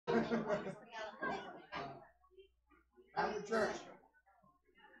After church.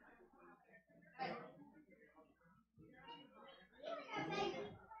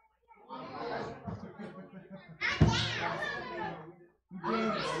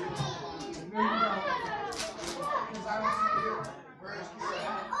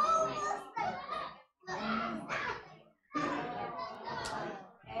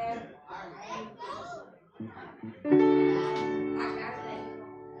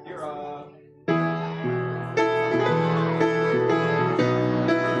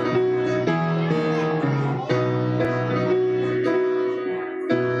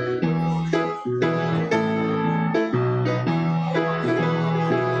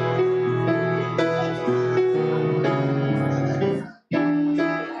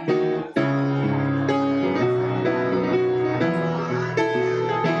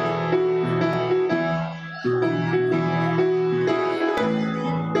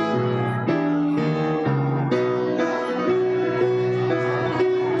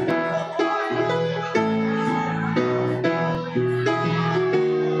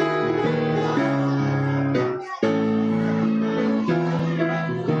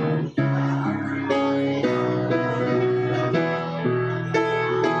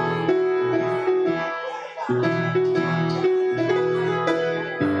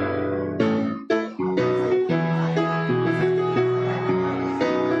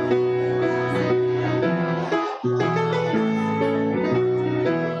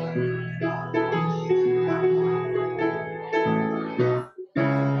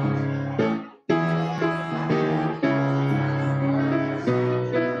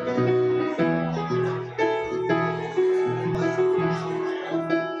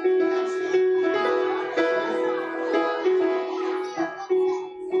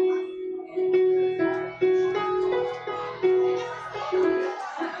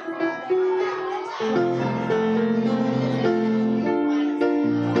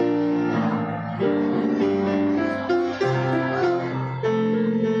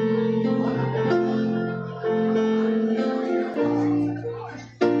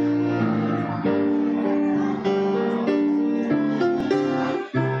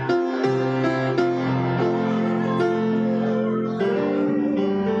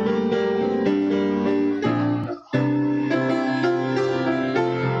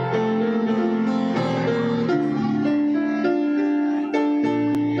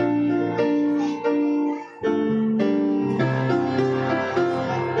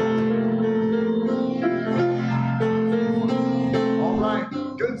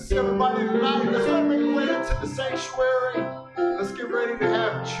 Everybody tonight, let's not make our way into the sanctuary. Let's get ready to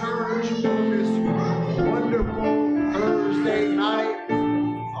have church on this wonderful Thursday night.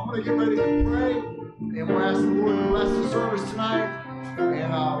 I'm going to get ready to pray, and we'll ask the Lord to bless the service tonight.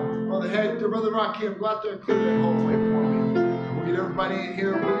 And Brother Hector, Brother Rocky, go out there and clear that hallway for me. We'll get everybody in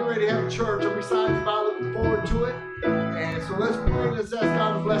here. We'll get ready to have church. I'm excited about it, looking forward to it. And so let's pray. Let's ask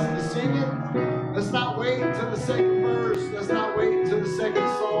God to bless the singing. Let's not wait until the second verse. Let's not wait until the second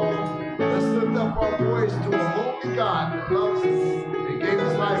song. Let's lift up our voice to a holy God that loves us and gave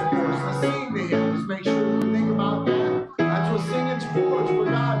his life for us. Let's sing to him. Let's make sure we think about that. That's what singing's for. It's for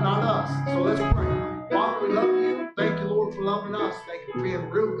God, not us. So let's pray. Father, we love you. Thank you, Lord, for loving us. Thank you for being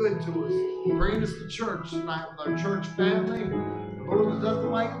real good to us. Bringing us to church tonight with our church family. Lord, there's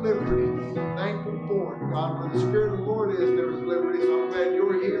nothing like liberty. I'm thankful for it. God, where the Spirit of the Lord is, there is liberty. So I'm glad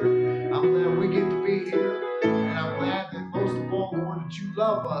you're here. I'm glad we get to be here. And I'm glad that most of all, Lord, that you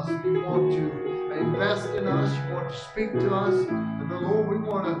love us and you want to invest in us. You want to speak to us. And the Lord, we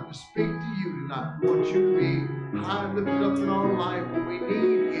want to speak to you tonight. We want you to be high and lifted up in our life. And we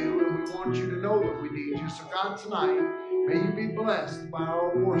need you. And we want you to know that we need you. So God, tonight, may you be blessed by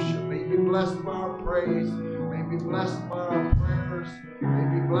our worship. May you be blessed by our praise. May you be blessed by our prayers. May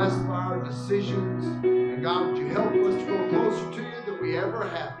you be blessed by our decisions. And God, would you help us to grow closer to you than we ever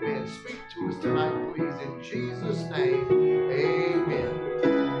have been. Speak to us tonight, please. In Jesus' name, amen.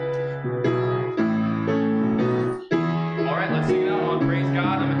 All right, let's sing it out on Praise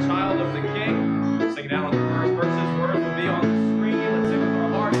God. I'm a child of the King. Let's sing it out on the first verses. Words will be on the screen. Let's sing with our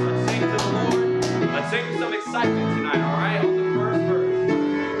hearts. Let's sing to the Lord. Let's sing with some excitement tonight, all right? On the first verse.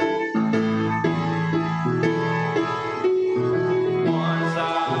 Once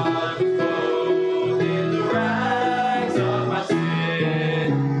I was clothed in the rags of my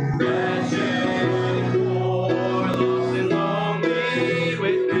sin, wretched and poor, lost and lonely.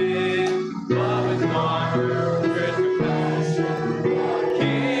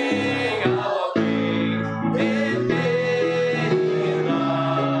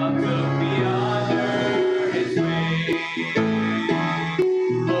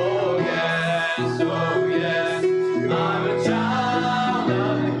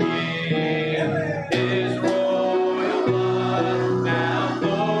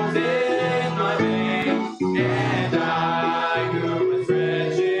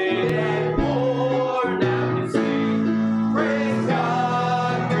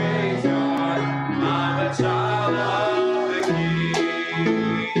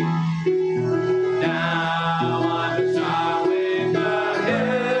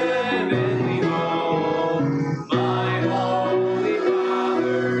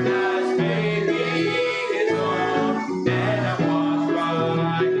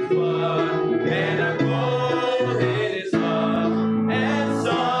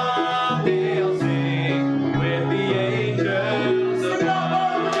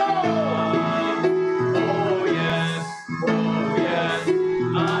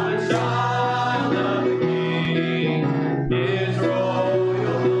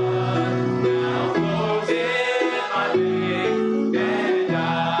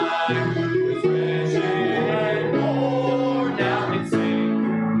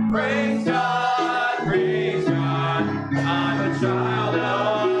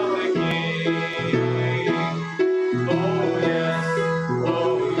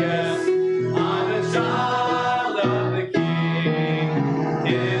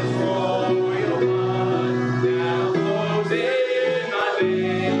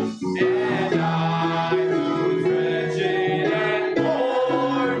 praise. And I, who's wretched and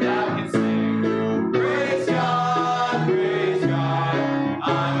poor, now can sing. Praise God,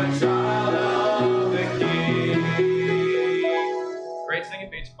 I'm a child of the King. Great singing,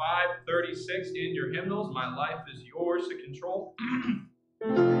 page 536 in your hymnals. My life is yours to control.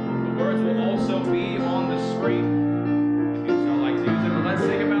 The words will also be on the screen if you so like to use it. But let's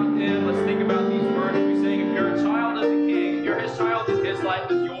think about Him. Let's think about these words we sing. If you're a child of the King, if you're His child, then His life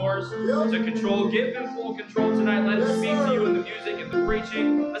is yours to control. Give Him full control tonight. Let Him speak to you in the music and the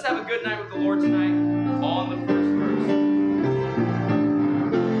preaching. Let's have a good night with the Lord tonight on the first verse.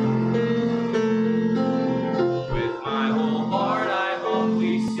 With my whole heart I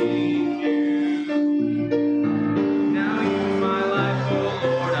humbly seek you. Now use my life, oh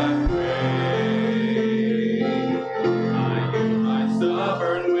Lord, I pray. I use my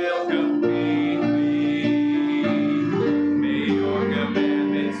stubborn will completely. May your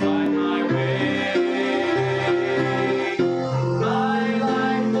commandments light my way. My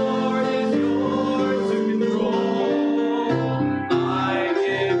life, Lord, is yours to control. I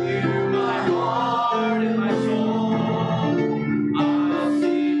give you my heart and my soul. I'll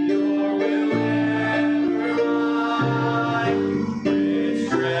seek your will ever find. Rich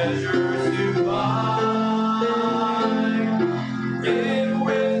treasures to find. Give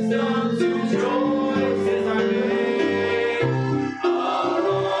wisdom to choices I make.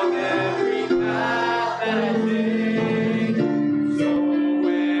 Along every path that I take. So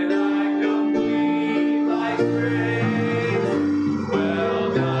when I complete life's race,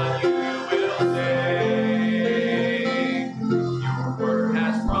 well done you will say. Your word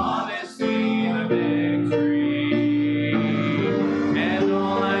has promised me the victory, and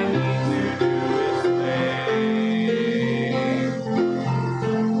all I need to do is play.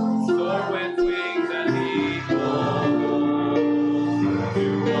 Soar with wings as eagles,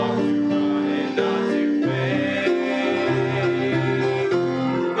 to walk, to run, and not to faint.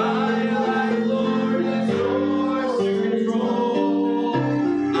 My life, Lord, is yours to control.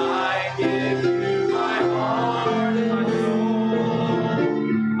 I give you my heart and my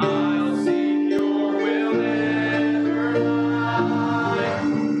soul. I'll seek your will never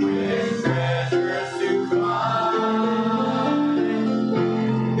find. With treasures to find.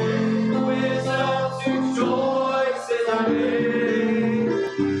 Wisdom to choices I make.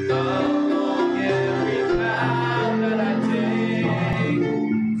 Along every path that I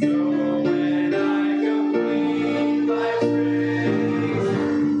take. So when I complete life's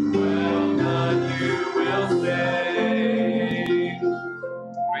race, well done you will say.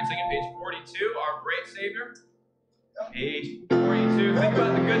 Great singing, page 42, our great Savior. Page 42. Think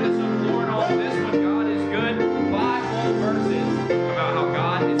about the goodness of the Lord on this one. God is good. 5 whole verses about how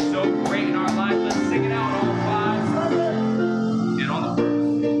God is so great in our lives. Let's sing it out all 5. And on the first.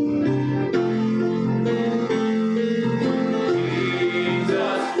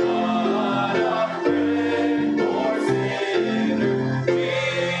 Jesus, what a friend for sinners.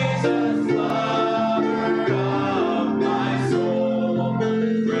 Jesus, lover of my soul.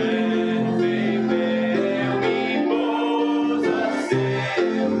 Friends may fail me, foes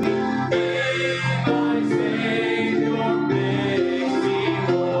assail me. In my Savior makes me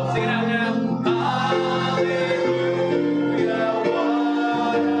whole. Sing it out now. Hallelujah,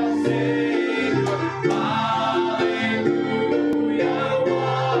 what a Savior. Hallelujah,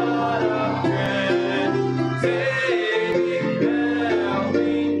 what a friend. Saving,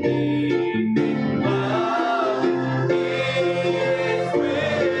 helping, keeping, loving. He is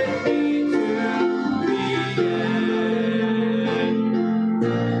with me to the end.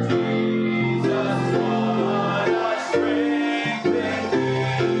 Jesus, what a strength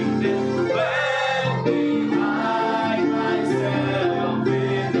and weakness when we hide myself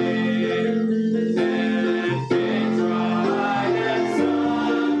in Him.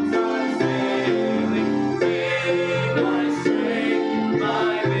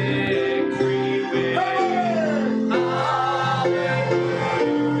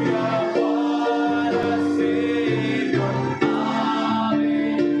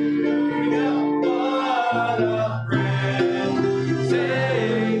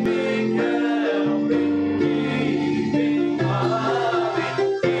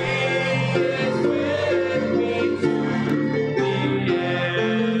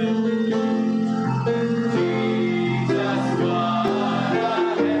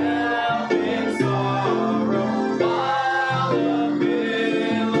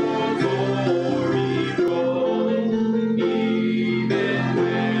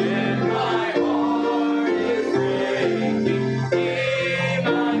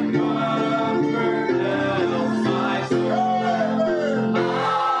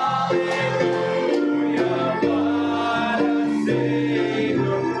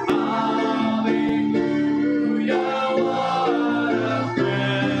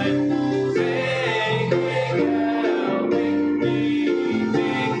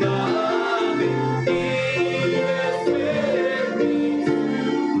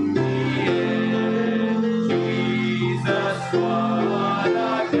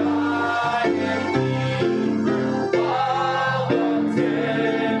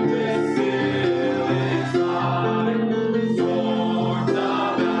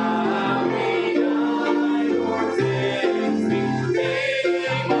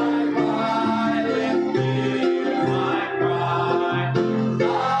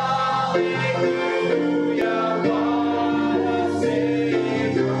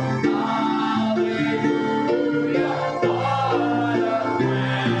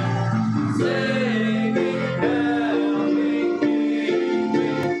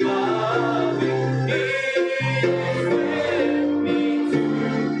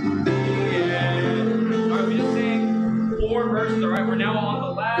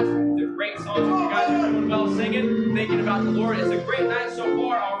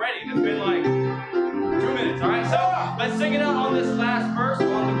 already. It's been like 2 minutes, all right? So let's sing it out on this last verse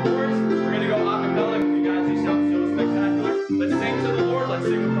on the chorus. We're going to go a cappella. You guys, you sound so spectacular. Let's sing to the Lord. Let's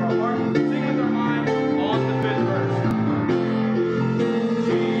sing with our heart. Sing with our mind on the 5th verse.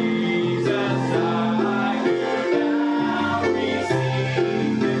 Jesus, I do now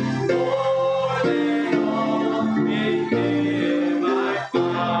receive it more than all. In Him I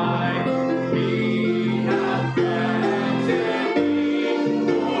find. He hath granted me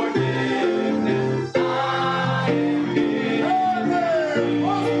forgiveness. I am His.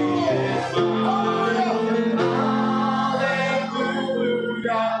 He is mine.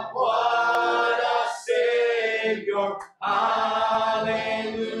 Hallelujah, what a Savior.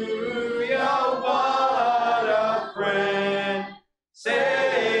 Hallelujah, what a friend.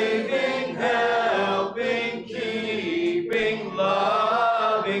 Saving, helping, keeping,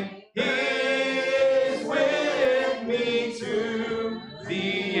 loving. He is with me to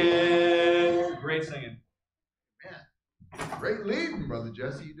the end. Great singing. Man, great leading, Brother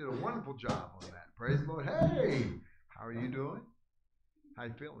Jesse. You did a wonderful job on that. Praise the Lord. Hey, how are you doing? How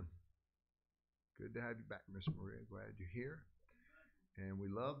you feeling? Good to have you back, Miss Maria. Glad you're here. And we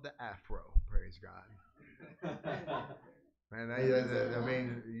love the afro. Praise God. Man, I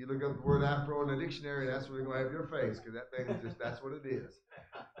mean, you look up the word afro in the dictionary, that's where they're going to have your face, because that thing is just, that's what it is.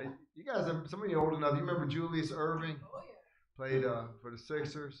 Hey, you guys, some of you old enough, you remember Julius Irving? Played for the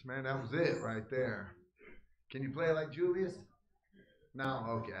Sixers. Man, that was it right there. Can you play like Julius? No?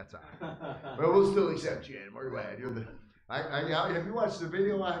 Okay, that's all right. But we'll still accept you, and we're glad. You're the... have you watched the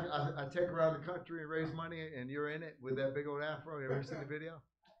video I take around the country and raise money, and you're in it with that big old afro? You ever seen the video?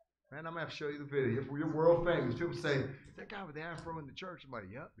 Man, I'm going to have to show you the video. You're world famous. People say, is that guy with the afro in the church? I'm like,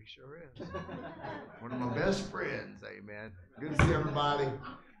 yep, he sure is. One of my best friends, amen. Good to see everybody.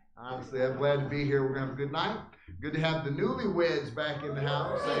 Honestly, I'm glad to be here. We're going to have a good night. Good to have the newlyweds back in the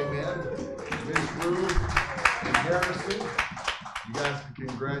house, amen. Miss Ruth and Harrison. You guys can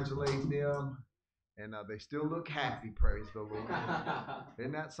congratulate them. And they still look happy, praise the Lord.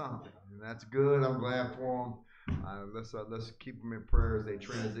 Isn't that something? And that's good. I'm glad for them. Let's keep them in prayer as they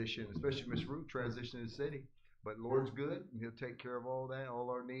transition, especially Miss Ruth transition to the city. But Lord's good. He'll take care of all that,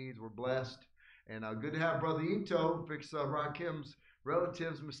 all our needs. We're blessed. And good to have Brother Ito fix Rakim's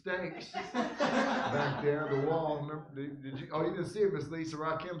relatives' mistakes back there, the wall. Remember, did you? Oh, you didn't see it, Miss Lisa.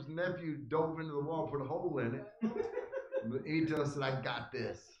 Rakim's nephew dove into the wall, put a hole in it. Ito said, "I got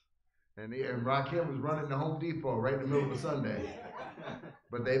this." And Rakim was running to Home Depot right in the middle of the Sunday.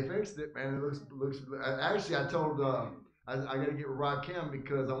 But they fixed it, man. It looks. Actually, I told I got to get with Rakim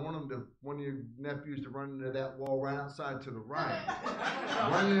because I want one of your nephews to run into that wall right outside to the right.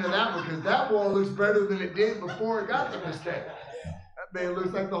 Run into that one because that wall looks better than it did before it got the mistake. That man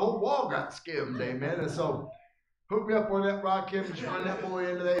looks like the whole wall got skimmed, amen. And so hook me up on that Rakim, just run that boy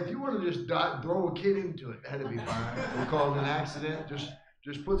into that. If you want to just throw a kid into it, that'd be fine. We'll call it an accident.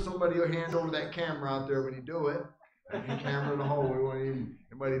 Just put your hand over that camera out there when you do it. And camera in the hole. We want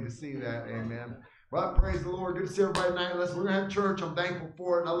anybody to see that. Amen. Well, praise the Lord. Good to see everybody tonight. We're going to have church. I'm thankful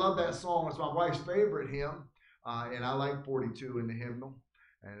for it. And I love that song. It's my wife's favorite hymn. And I like 42 in the hymnal.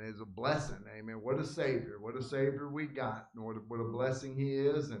 And it's a blessing. Amen. What a Savior. What a Savior we got. And what a blessing He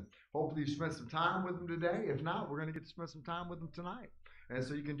is. And hopefully you spent some time with Him today. If not, we're going to get to spend some time with Him tonight. And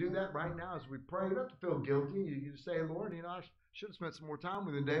so you can do that right now as we pray. You don't have to feel guilty. You just say, Lord, I should have spent some more time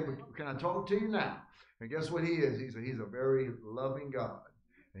with you today, but can I talk to you now? And guess what He is? He's a very loving God.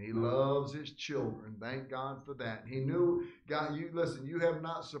 And He loves His children. Thank God for that. He knew, God, you have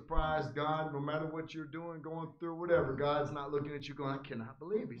not surprised God no matter what you're doing, going through, whatever. God's not looking at you going, I cannot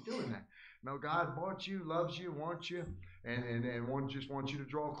believe He's doing that. No, God bought you, loves you, wants you, and just wants you to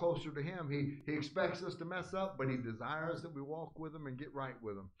draw closer to Him. He expects us to mess up, but He desires that we walk with Him and get right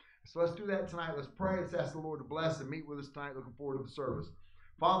with Him. So let's do that tonight. Let's pray. Let's ask the Lord to bless and meet with us tonight. Looking forward to the service.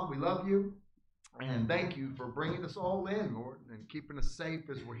 Father, we love you. And thank you for bringing us all in, Lord, and keeping us safe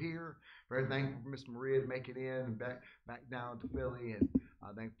as we're here. Very thankful for Miss Maria to make it in and back down to Philly. And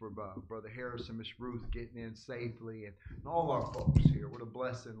thankful for Brother Harris and Miss Ruth getting in safely and all our folks here. What a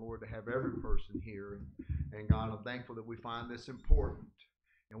blessing, Lord, to have every person here. And God, I'm thankful that we find this important.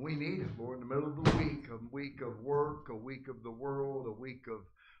 And we need it, Lord, in the middle of the week, a week of work, a week of the world, a week of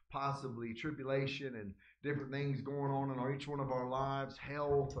possibly tribulation and different things going on in each one of our lives,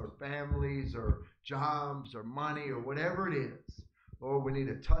 health or families or jobs or money or whatever it is. Lord, we need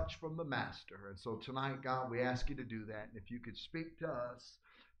a touch from the Master. And so tonight, God, we ask you to do that. And if you could speak to us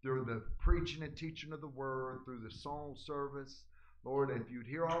through the preaching and teaching of the word, through the song service, Lord, if you'd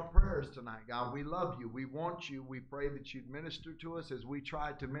hear our prayers tonight, God, we love you. We want you. We pray that you'd minister to us as we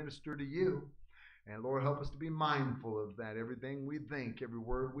try to minister to you. And Lord, help us to be mindful of that. Everything we think, every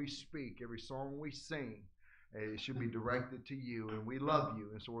word we speak, every song we sing, it should be directed to you. And we love you.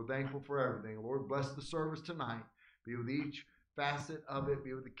 And so we're thankful for everything. Lord, bless the service tonight. Be with each facet of it.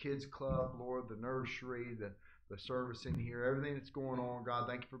 Be with the kids club, Lord, the nursery, the service in here, everything that's going on. God,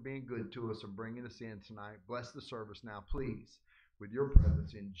 thank you for being good to us and bringing us in tonight. Bless the service now, please, with your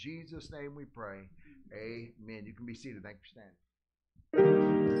presence. In Jesus' name we pray. Amen. You can be seated. Thank you for standing.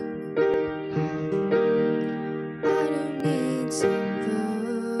 I don't need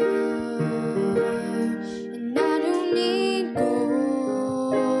silver, and I don't need gold.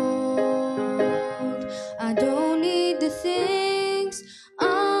 I don't need the things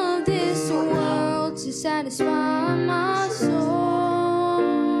of this world to satisfy my soul,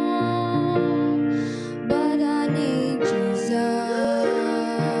 but I need Jesus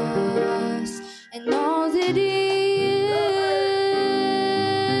and all that He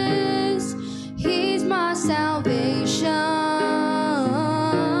is. He's my salvation.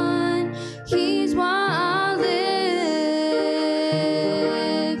 He's why I live,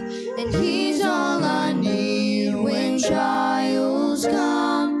 and He's all I need when trials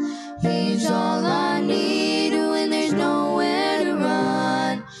come. He's all I need when there's nowhere to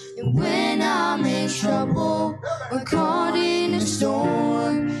run. And when I'm in trouble or caught in a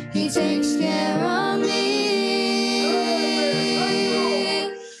storm, He takes care of me.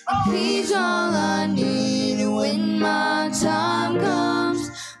 He's all I need when my time comes.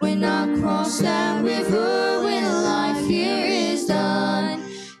 When I cross that river, when life here is done,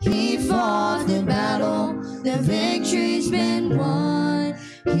 He fought the battle, the victory's been won.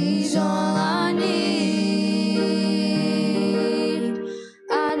 He's all I need.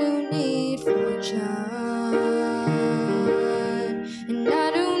 I don't need fortune, and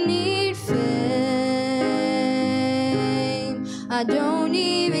I don't need fame. I don't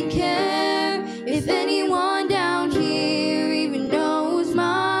even care if anyone down here even knows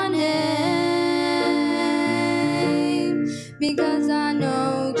my name, because I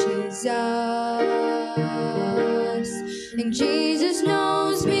know Jesus, and Jesus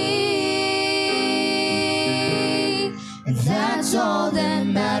knows me, and that's all that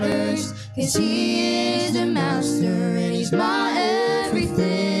matters, 'cause He is the master and He's my everything.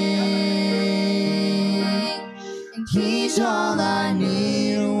 And He's all I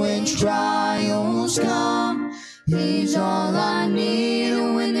need when trials come. He's all I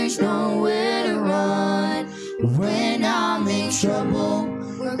need when there's nowhere to run. When I'm in trouble,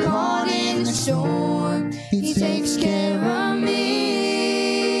 we're caught in the storm, He takes care of me.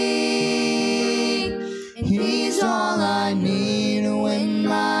 And He's all I need when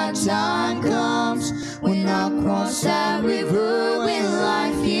my time comes. When I cross that river, when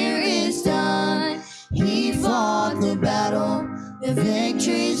life here is done, He fought the battle, the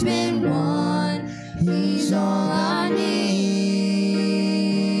victory's been won. He's all I need.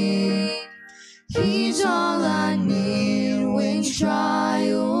 He's all I need when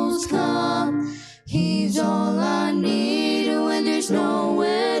trials come. He's all I need when there's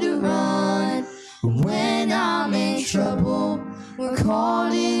nowhere to run. When I'm in trouble, we're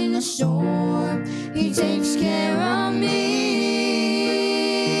caught in a storm, He takes care of me.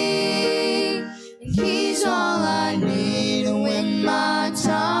 And He's all I need when my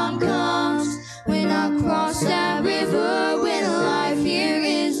time comes. When I cross that river, when life here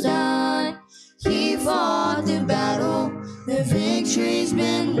is done, He fought the battle, the victory's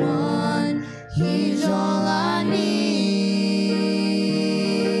been won. He's all I need.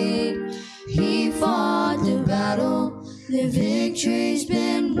 He fought the battle, the victory's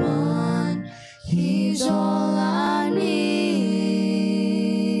been won. He's all I need.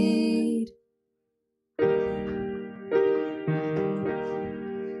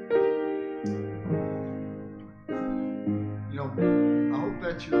 You know, I hope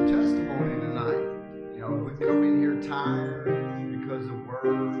that's your testimony tonight. You know, we come in here tired because of work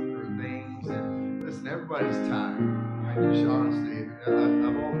or things. And listen, everybody's tired. I mean, just honestly,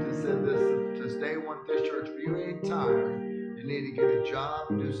 I've often said this to stay one at this church. If you ain't tired, you need to get a job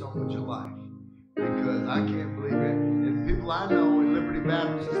and do something with your life. Because I can't believe it. And people I know in Liberty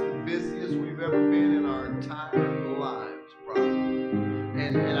Baptist is the busiest we've ever been in our entire lives, probably.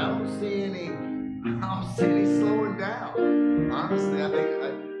 And I don't see any slowing down. Honestly, I think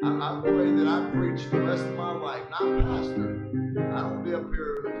I pray that I preach the rest of my life, not pastor. I don't be up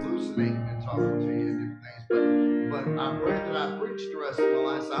here hallucinating and talking to you and different things, but I pray that I preach the rest of my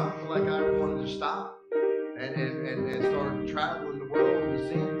life. So I don't feel like I ever wanted to stop and start traveling the world and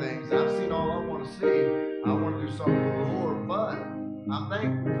seeing things. I've seen all I want to see. I want to do something with the Lord, but I'm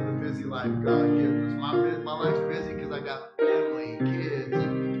thankful for the busy life God gives us. My life's busy because I got family, kids,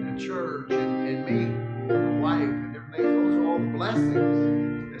 and church, and me.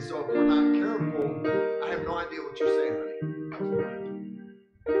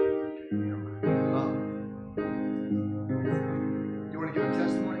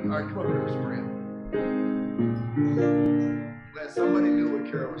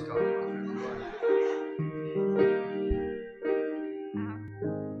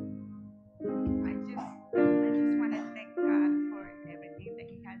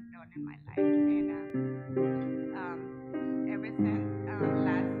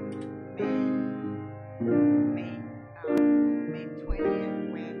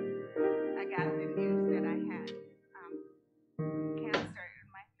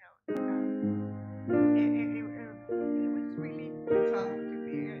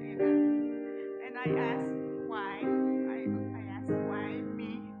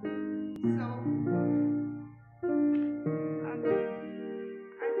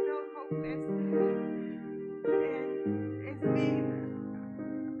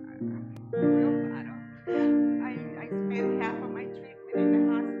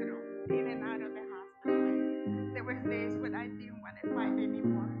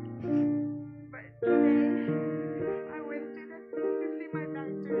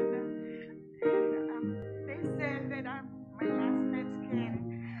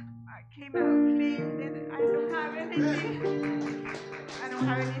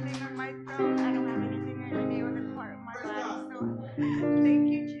 Thank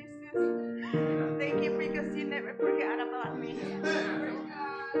you, Jesus. Thank you because you never forgot about me.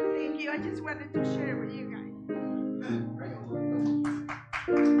 Thank you. I just wanted to share with you guys.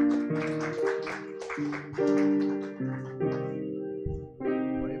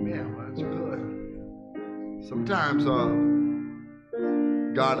 Amen. Well, that's good. Sometimes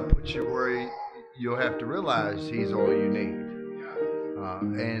God will put you where you'll have to realize He's all you need.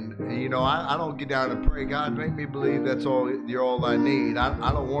 And you know, I don't get down and pray, God, make me believe that's all you're all I need.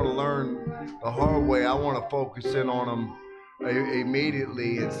 I don't want to learn the hard way. I want to focus in on Him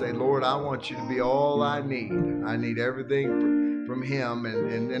immediately and say, Lord, I want you to be all I need. I need everything from Him,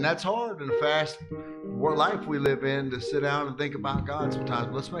 and that's hard in the fast life we live in, to sit down and think about God sometimes.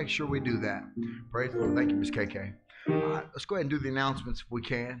 But let's make sure we do that. Praise the Lord. Thank you, Miss KK. All right, let's go ahead and do the announcements if we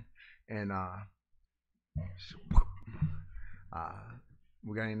can. And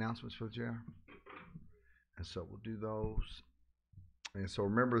we got any announcements for the chair? And so we'll do those. And so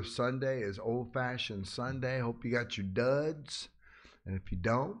remember, Sunday is old-fashioned Sunday. Hope you got your duds. And if you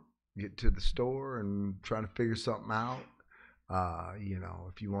don't, get to the store and try to figure something out. You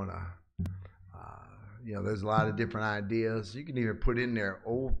know, if you want to, you know, there's a lot of different ideas. You can even put in there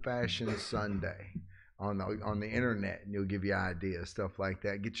old-fashioned Sunday on the internet, and you'll give you ideas, stuff like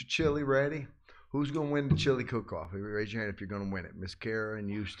that. Get your chili ready. Who's going to win the chili cook-off? Raise your hand if you're going to win it. Miss Kara and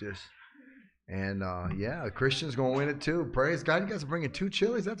Eustace. And, yeah, Christian's going to win it too. Praise God. You guys are bringing 2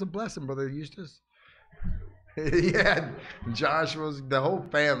 chilies. That's a blessing, Brother Eustace. Yeah, Joshua's, the whole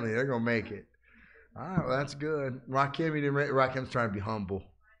family, they're going to make it. All right, well, that's good. Rakim's trying to be humble.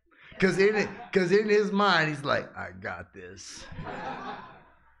 Because in his mind, he's like, I got this.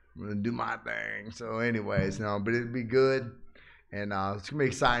 I'm going to do my thing. So anyways, no, but it'd be good. And it's going to be an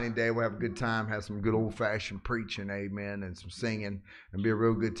exciting day. We'll have a good time, have some good old-fashioned preaching, amen, and some singing, and be a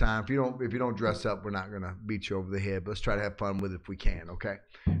real good time. If you don't dress up, we're not going to beat you over the head, but let's try to have fun with it if we can, okay?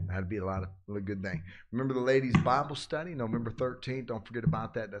 That'd be a good thing. Remember the ladies' Bible study, November 13th. Don't forget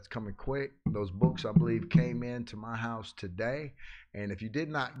about that. That's coming quick. Those books, I believe, came in to my house today. And if you did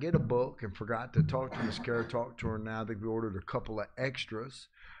not get a book and forgot to talk to Miss Kara, talk to her now. I think we ordered a couple of extras.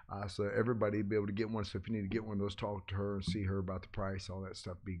 So everybody will be able to get one. So if you need to get one of those, talk to her and see her about the price, all that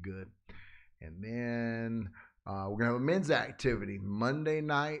stuff, be good. And then we're going to have a men's activity Monday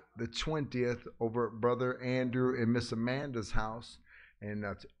night, the 20th, over at Brother Andrew and Miss Amanda's house. And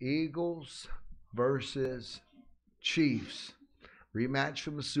that's Eagles versus Chiefs. Rematch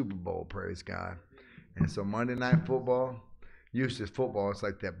from the Super Bowl, praise God. And so Monday Night Football. Eustace, football, it's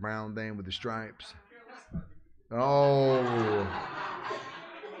like that brown thing with the stripes. Oh.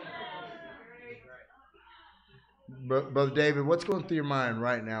 Brother David, what's going through your mind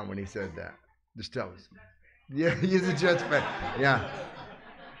right now when he said that? Just tell us. Yeah, he's a Jets fan. Yeah.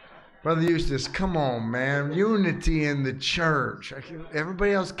 Brother Eustace, come on, man. Unity in the church.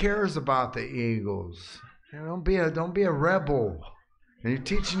 Everybody else cares about the Eagles. Don't be a rebel. And you're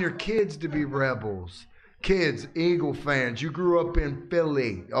teaching your kids to be rebels. Kids, Eagle fans, you grew up in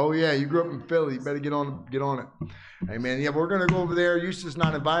Philly. Oh yeah, you grew up in Philly. You better get on it. Amen. Yeah, we're gonna go over there. Eustace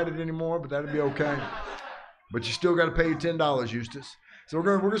not invited anymore, but that'll be okay. But you still got to pay your $10, Eustace. So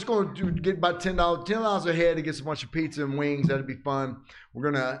we're just going to get about $10 a head to get a bunch of pizza and wings. That'd be fun. I'm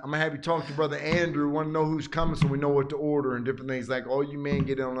gonna have you talk to Brother Andrew. Want to know who's coming, so we know what to order and different things. Like, oh, you men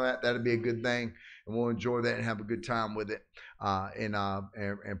get in on that. That'd be a good thing, and we'll enjoy that and have a good time with it.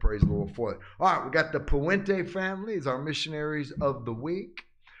 And praise the Lord for it. All right, we got the Puente family as our missionaries of the week.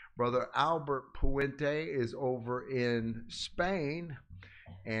 Brother Albert Puente is over in Spain.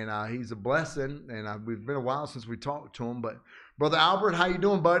 And he's a blessing, and we've been a while since we talked to him. But Brother Albert, how you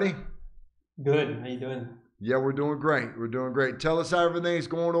doing, buddy? Good. How you doing? Yeah, we're doing great. We're doing great. Tell us how everything's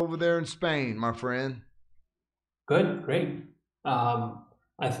going over there in Spain, my friend. Good. Great.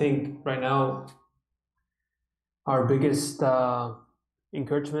 I think right now our biggest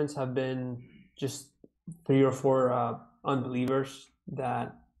encouragements have been just 3 or 4 unbelievers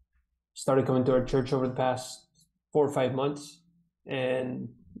that started coming to our church over the past 4 or 5 months. And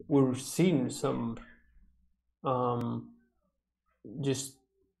we're seeing some just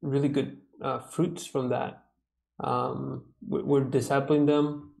really good fruits from that. We're discipling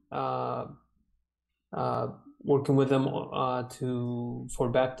them, working with them for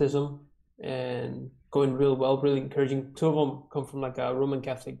baptism, and going real well, really encouraging. 2 of them come from like a Roman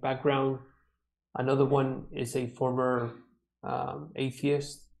Catholic background. Another one is a former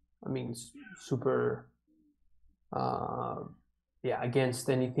atheist. I mean, super against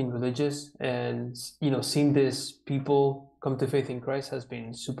anything religious, and seeing these people come to faith in Christ has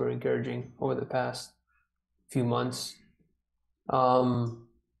been super encouraging over the past few months. And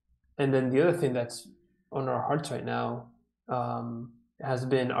then the other thing that's on our hearts right now has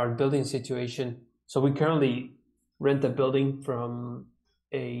been our building situation. So we currently rent a building from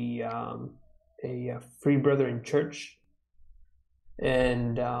a Free Brethren church,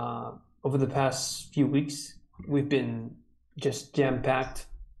 and over the past few weeks, we've been just jam-packed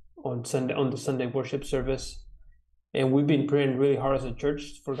on the Sunday worship service, and we've been praying really hard as a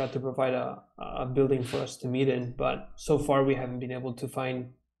church for God to provide a building for us to meet in. But so far, we haven't been able to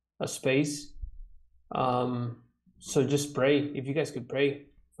find a space. So just pray. If you guys could pray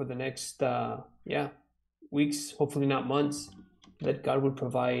for the next weeks, hopefully not months, that God would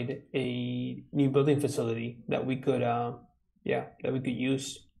provide a new building facility that we could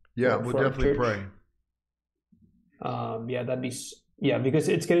use. Yeah, for we'll our definitely church. pray. Because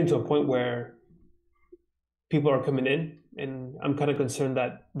it's getting to a point where people are coming in, and I'm kind of concerned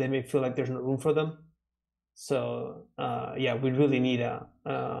that they may feel like there's no room for them. So we really need a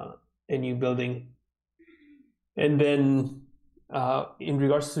new building. And then in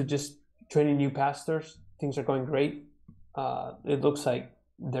regards to just training new pastors, things are going great. It looks like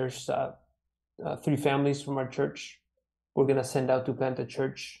there's 3 families from our church we're going to send out to plant a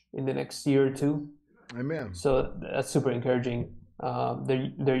church in the next year or 2. Amen. So that's super encouraging.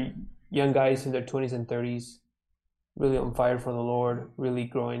 They're young guys in their 20s and 30s, really on fire for the Lord, really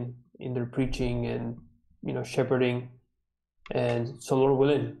growing in their preaching and shepherding. And so, Lord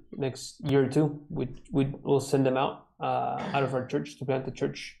willing, next year or 2, we'll send them out of our church to plant the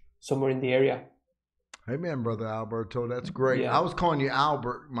church somewhere in the area. Amen, Brother Alberto. That's great. Yeah. I was calling you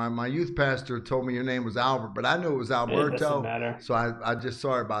Albert. My youth pastor told me your name was Albert, but I knew it was Alberto. It doesn't matter. So I just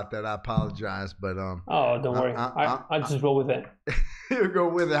sorry about that. I apologize, but oh, don't worry. I just roll with it. You go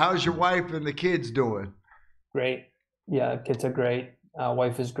with it. How's your wife and the kids doing? Great. Yeah, kids are great.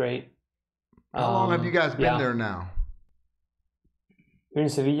 Wife is great. How long have you guys been there now? Here in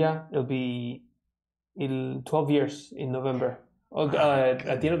Sevilla, it'll be 12 years in November.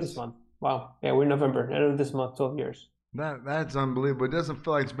 At the end of this month. Wow. Yeah, we're in November. End of this month, 12 years. That's unbelievable. It doesn't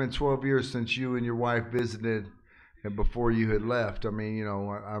feel like it's been 12 years since you and your wife visited and before you had left. I mean,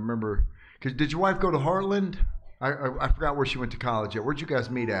 I remember. Cause did your wife go to Heartland? I forgot where she went to college at. Where'd you guys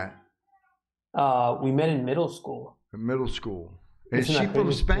meet at? We met in middle school. In middle school. Is Isn't she that from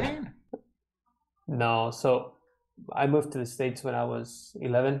crazy? Spain? No. So I moved to the States when I was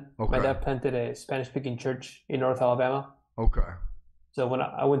 11. Okay. My dad planted a Spanish-speaking church in North Alabama. Okay. So when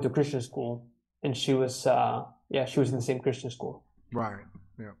I went to Christian school, and she was in the same Christian school. Right.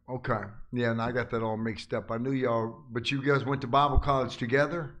 Yeah. Okay. Yeah, and I got that all mixed up. I knew y'all, but you guys went to Bible college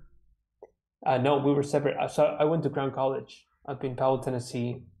together? No, we were separate. So I went to Crown College up in Powell,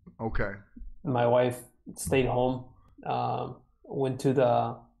 Tennessee. Okay. My wife stayed home. Went to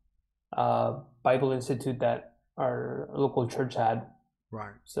the Bible Institute that our local church had.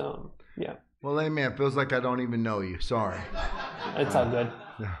 Right. So yeah. Well, amen. Feels like I don't even know you. Sorry. It's all good.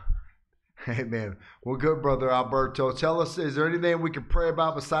 Amen. Well, good, Brother Alberto. Tell us, is there anything we can pray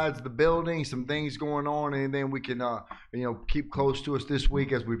about besides the building? Some things going on? Anything we can, keep close to us this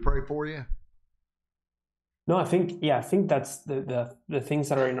week as we pray for you? No, I think that's the things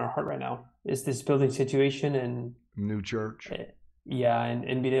that are in our heart right now is this building situation and new church.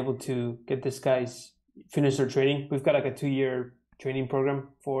 And being able to get these guys finish their training. We've got like a 2-year training program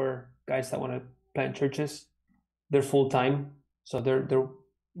for guys that want to plant churches. They're full time, so they're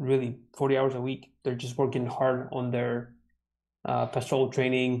really 40 hours a week. They're just working hard on their pastoral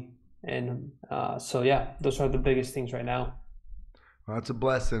training, and those are the biggest things right now. Well, that's a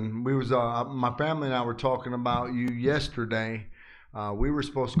blessing. We was my family and I were talking about you yesterday. We were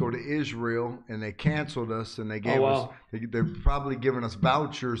supposed to go to Israel, and they canceled us, and they gave us. They're probably giving us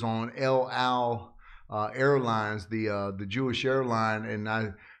vouchers on El Al Airlines, the Jewish airline, and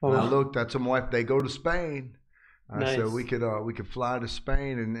I looked. I told my wife they go to Spain. Nice. So we could fly to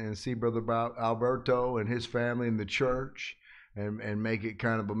Spain and see Brother Alberto and his family and the church, and make it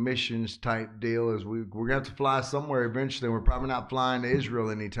kind of a missions type deal. As we're gonna have to fly somewhere eventually. We're probably not flying to Israel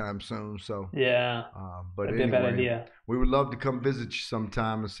anytime soon. So yeah, but that'd be a bad anyway, idea. we would love to come visit you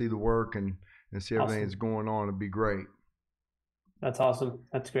sometime and see the work and see everything Awesome. that's going on. It'd be great. That's awesome.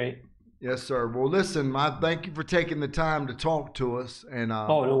 That's great. Yes, sir. Well, listen, I thank you for taking the time to talk to us. And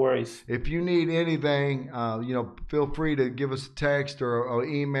no worries. If you need anything, feel free to give us a text or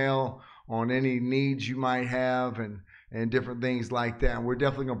email on any needs you might have and different things like that. And we're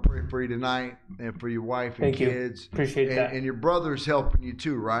definitely going to pray for you tonight and for your wife and Thank you. kids. Appreciate that. And your brother's helping you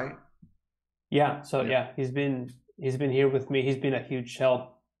too, right? Yeah. So he's been here with me. He's been a huge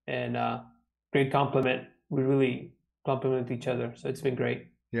help and great compliment. We really complement each other. So it's been great.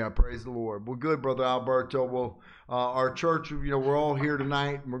 Yeah, praise the Lord. Well, good, Brother Alberto. Well, our church, we're all here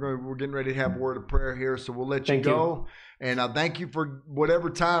tonight. We're getting ready to have a word of prayer here, so we'll let you Thank go. And thank you for whatever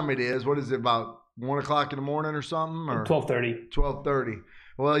time it is. What is it, about 1 o'clock in the morning or something? Or 12:30. 12:30.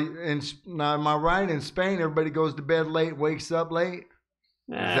 Well, now am I right? In Spain, everybody goes to bed late, wakes up late.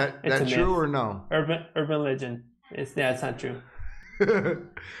 Nah, Is that true or no? Urban legend. It's not true.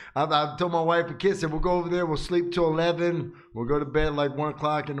 I told my wife and kids, said we'll go over there, we'll sleep till 11, we'll go to bed like 1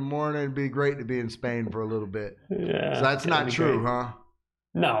 o'clock in the morning. It'd be great to be in Spain for a little bit. Yeah. So that's not true, great. huh?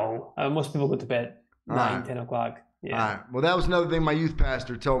 No, most people go to bed 9, 10 o'clock. Yeah. All right. Well, that was another thing my youth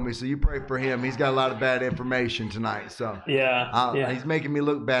pastor told me. So you pray for him. He's got a lot of bad information tonight. So yeah. He's making me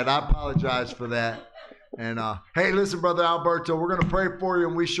look bad. I apologize for that. And hey, listen, Brother Alberto, we're going to pray for you,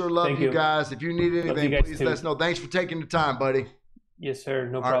 and we sure love you guys. If you need anything, please let us know. Thanks for taking the time, buddy. Yes, sir.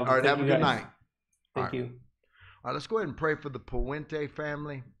 No problem. All right, have a good night. Thank you. All right, let's go ahead and pray for the Puente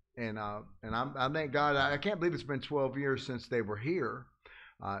family. And I thank God. I can't believe it's been 12 years since they were here.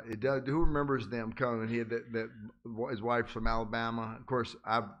 It does. Who remembers them coming? He had his wife's from Alabama. Of course,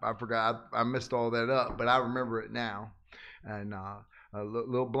 I forgot. I messed all that up, but I remember it now. And a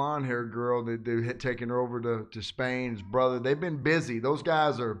little blonde-haired girl that they had taken her over to Spain. His brother. They've been busy. Those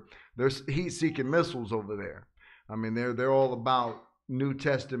guys they're heat-seeking missiles over there. I mean, they're all about New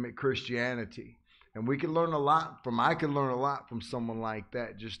Testament Christianity. And we can learn a lot I can learn a lot from someone like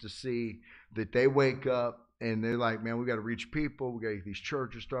that, just to see that they wake up and they're like, man, we got to reach people. We got to get these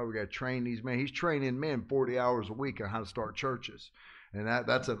churches started. We got to train these men. He's training men 40 hours a week on how to start churches. And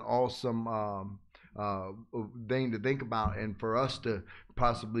that's an awesome thing to think about, and for us to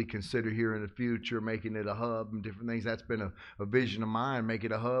possibly consider here in the future, making it a hub and different things. That's been a vision of mine, make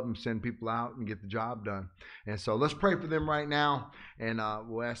it a hub and send people out and get the job done. And so let's pray for them right now, and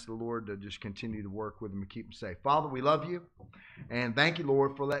we'll ask the Lord to just continue to work with them and keep them safe. Father, we love you, and thank you,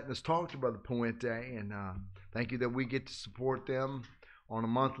 Lord, for letting us talk to Brother Puente, and thank you that we get to support them on a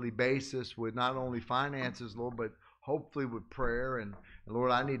monthly basis with not only finances, Lord, but hopefully with prayer. And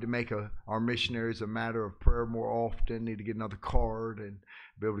Lord, I need to make our missionaries a matter of prayer more often. Need to get another card and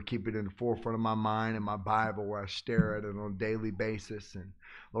be able to keep it in the forefront of my mind and my Bible, where I stare at it on a daily basis. And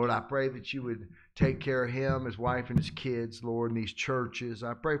Lord, I pray that you would take care of him, his wife, and his kids, Lord, in these churches.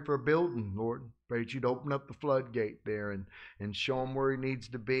 I pray for a building, Lord. Pray that you'd open up the floodgate there and show him where he needs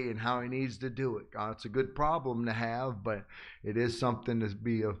to be and how he needs to do it. God, it's a good problem to have, but it is something to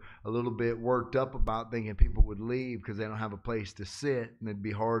be a little bit worked up about, thinking people would leave because they don't have a place to sit, and it'd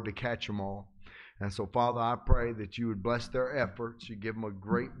be hard to catch them all. And so, Father, I pray that you would bless their efforts. You give them a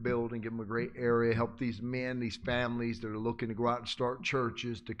great building, give them a great area, help these men, these families that are looking to go out and start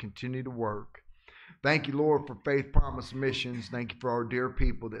churches to continue to work. Thank you, Lord, for Faith Promise Missions. Thank you for our dear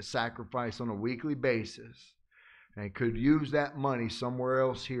people that sacrifice on a weekly basis and could use that money somewhere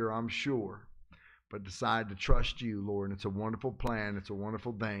else here, I'm sure, but decide to trust you, Lord. And it's a wonderful plan. It's a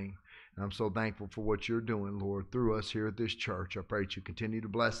wonderful thing. And I'm so thankful for what you're doing, Lord, through us here at this church. I pray that you continue to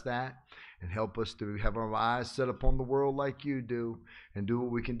bless that and help us to have our eyes set upon the world like you do, and do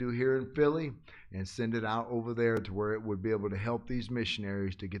what we can do here in Philly and send it out over there to where it would be able to help these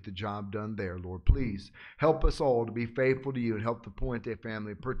missionaries to get the job done there. Lord, please help us all to be faithful to you, and help the Puente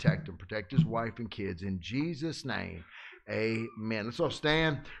family protect him, protect his wife and kids. In Jesus' name, amen. Let's all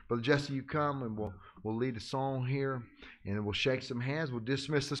stand. Brother Jesse, you come, and we'll lead a song here, and we'll shake some hands. We'll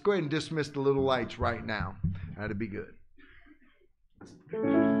dismiss. Let's go ahead and dismiss the little lights right now. That'd be good.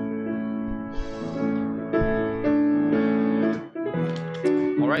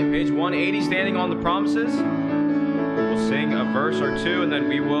 All right, page 180, Standing on the Promises. We'll sing a verse or two, and then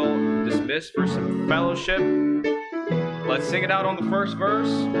we will dismiss for some fellowship. Let's sing it out on the first verse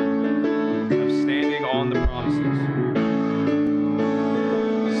of Standing on the Promises.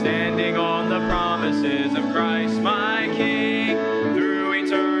 Standing on the promises of Christ my King, through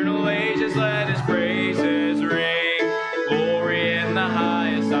eternal ages let his praises ring. Glory in the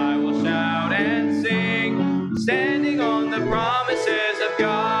highest I will shout and sing, standing on the promises of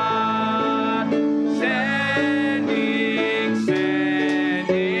God.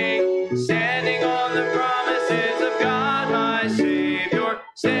 Standing on the promises of God my Savior.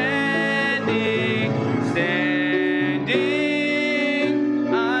 Standing.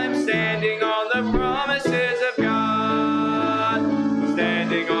 I'm standing on the promises of God.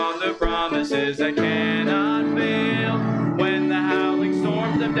 Standing on the promises that cannot fail. When the howling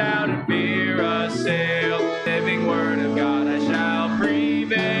storms of doubt and fear assail, living word of God I shall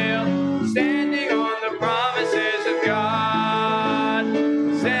prevail. Standing on the promises of God.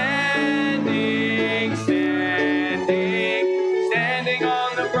 Standing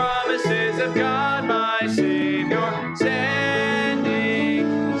on the promises of God, my Savior.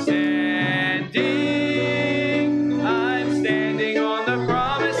 I'm standing on the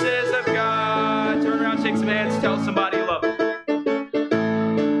promises of God. Turn around, shake some hands, tell somebody you love them.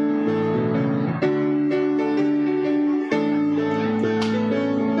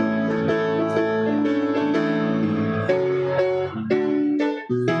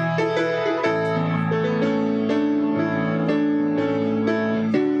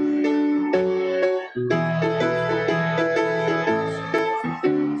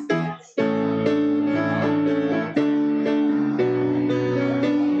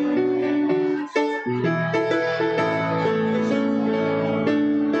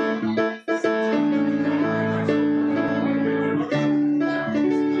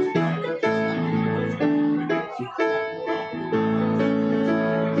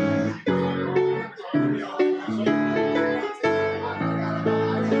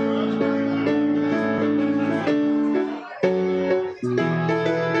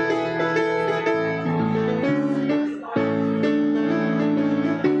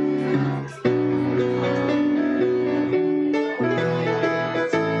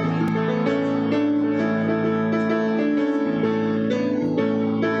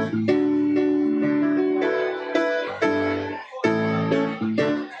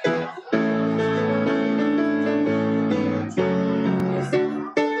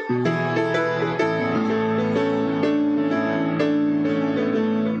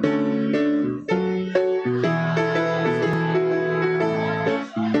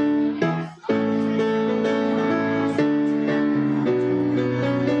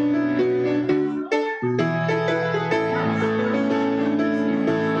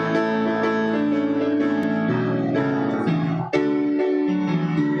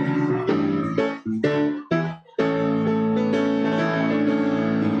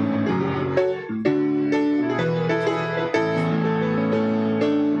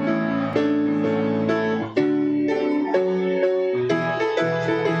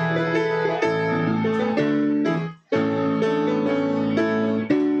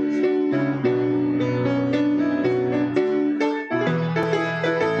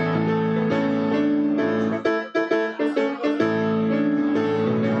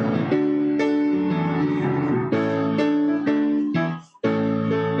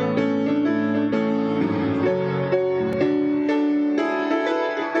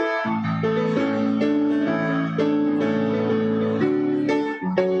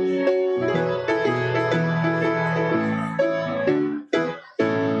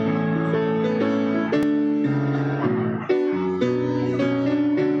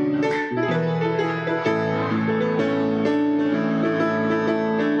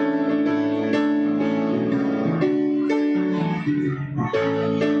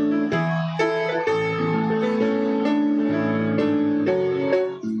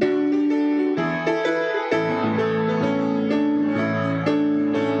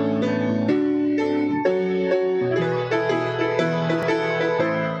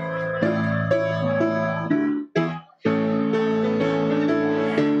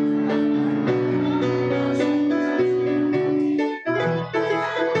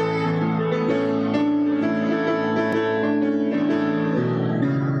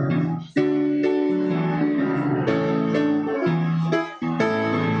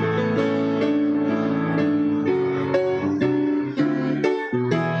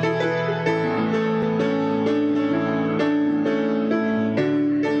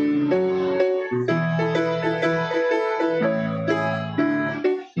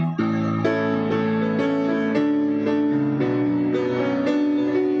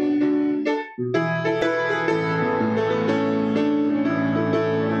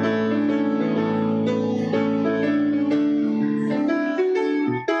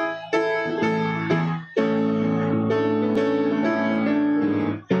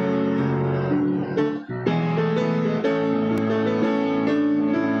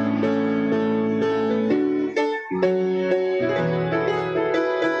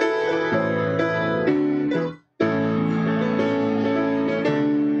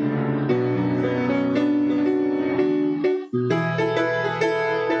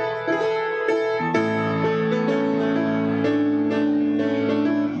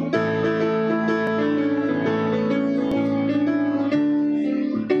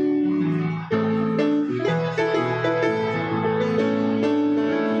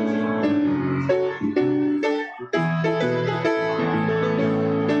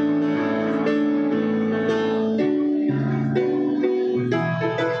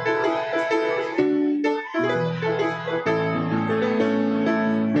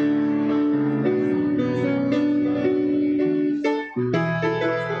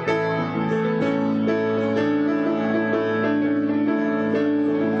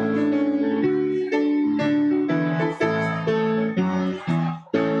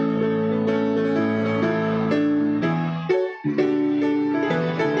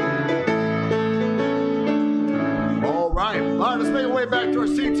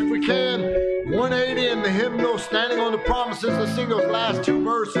 standing on the promises. Let's sing those last two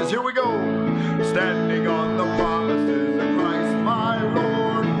verses. Here we go. Standing on the promises of Christ my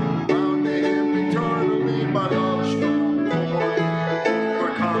Lord, bound to him eternally by love's strong cord,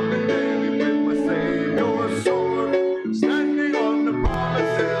 overcoming daily with my Savior's sword. Standing on the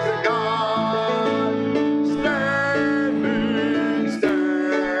promises of God, standing,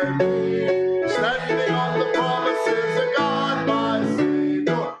 standing on the promises of God, my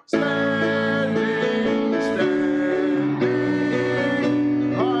Savior, standing,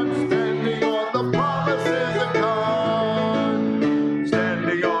 I'm standing on the promises of God,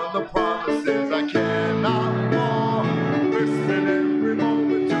 standing on the promises I cannot fall, listening every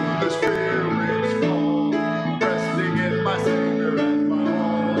moment to the Spirit's call, resting in my Savior as my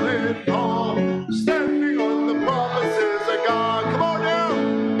all in all, standing on the promises of God. Come on now.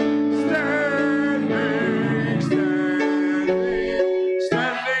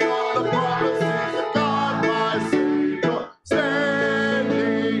 Standing on the promises of God, my Savior.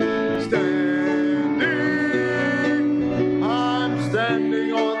 Standing. I'm standing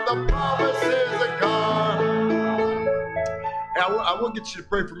on the promises of God. I will get you to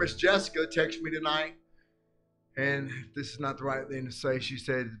pray for Miss Jessica. Text me tonight. And this is not the right thing to say. She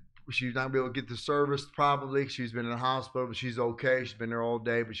said she's not going to be able to get the service probably. She's been in the hospital, but she's okay. She's been there all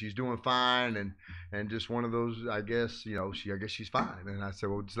day, but she's doing fine. And just one of those, I guess, I guess she's fine. And I said,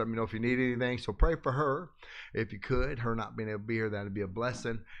 well, just let me know if you need anything. So pray for her if you could. Her not being able to be here, that would be a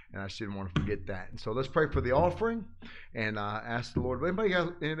blessing. And I just didn't want to forget that. And so let's pray for the offering and ask the Lord. Anybody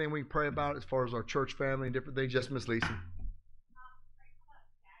got anything we can pray about as far as our church family and different things? Just Miss Lisa.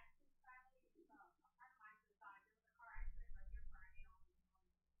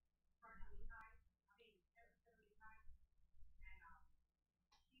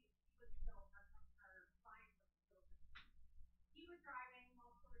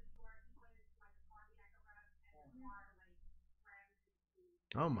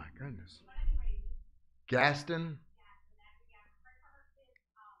 Oh my goodness. Gaston.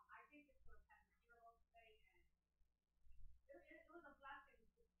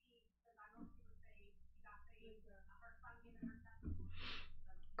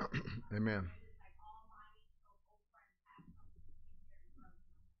 Amen.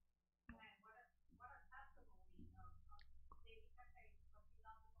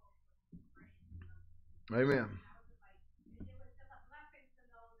 Amen.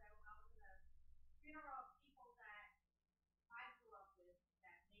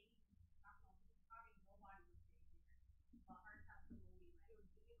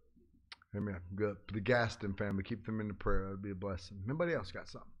 Amen. Good. The Gaston family, keep them in the prayer. That would be a blessing. Anybody else got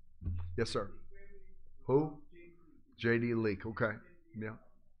something? Yes, sir. Who? J.D. Leak. Okay. Yeah.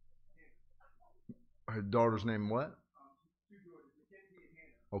 Her daughter's name what?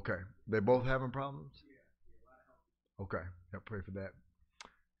 Okay. They both having problems? Okay. Yeah, pray for that.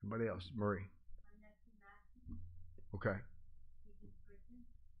 Anybody else? Marie. Okay.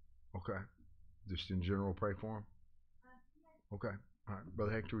 Okay. Just in general, pray for him? Okay. All right.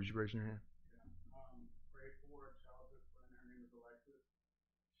 Brother Hector, would you raise your hand? Pray for a childhood friend. Her name is Alexis.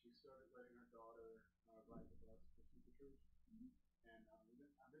 She started letting her daughter ride the bus to the church. And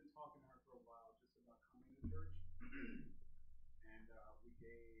I've been talking to her for a while just about coming to church. And we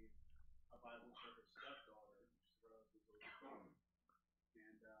gave a Bible to her stepdaughter, which is her husband's older daughter.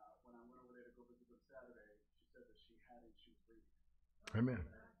 And when I went over there to go visit them Saturday, she said that she had it. She was reading. Amen.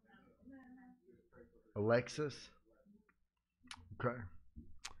 Alexis. Okay.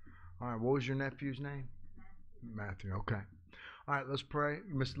 All right. What was your nephew's name? Matthew. Okay. All right. Let's pray.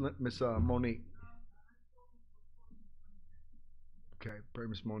 Miss Monique. Okay. Pray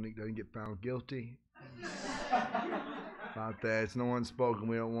Miss Monique doesn't get found guilty. About that. It's no unspoken.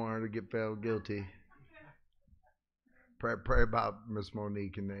 We don't want her to get found guilty. Pray about Miss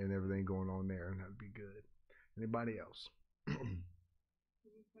Monique and everything going on there, and that'd be good. Anybody else?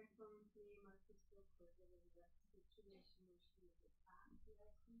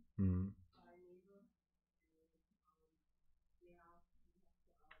 Mm-hmm.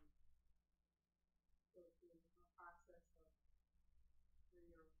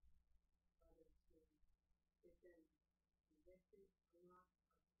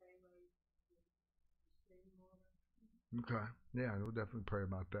 Okay. Yeah, we'll definitely pray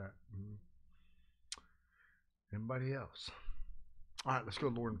about that. Mm-hmm. Anybody else? All right, let's go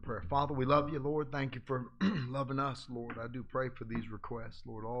to the Lord in prayer. Father, we love you, Lord. Thank you for loving us, Lord. I do pray for these requests,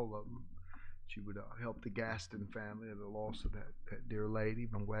 Lord, all of them. That you would help the Gaston family and the loss of that dear lady.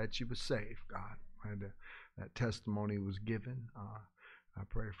 I'm glad she was safe, God. And that testimony was given. I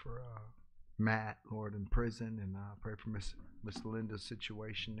pray for Matt, Lord, in prison, and I pray for Miss Linda's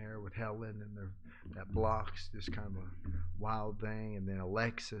situation there with Helen and that blocks just kind of a wild thing. And then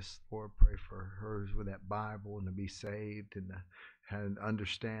Alexis, Lord, pray for hers with that Bible and to be saved and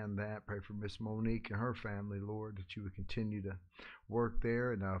understand that. Pray for Miss Monique and her family, Lord, that you would continue to work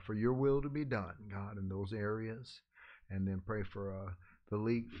there and for your will to be done, God, in those areas. And then pray for the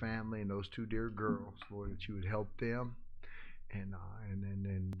Leak family and those two dear girls, Lord, that you would help them and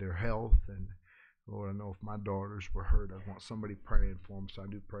their health. And Lord, I know if my daughters were hurt, I want somebody praying for them. So I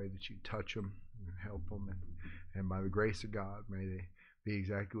do pray that you touch them and help them. And by the grace of God, may they be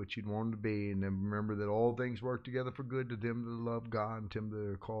exactly what you'd want them to be. And then remember that all things work together for good to them that love God and to them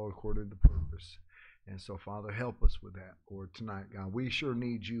that are called according to purpose. And so, Father, help us with that, Lord, tonight, God. We sure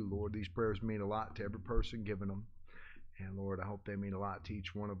need you, Lord. These prayers mean a lot to every person giving them. And, Lord, I hope they mean a lot to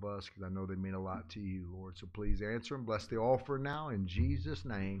each one of us because I know they mean a lot to you, Lord. So please answer them. Bless the offering now in Jesus'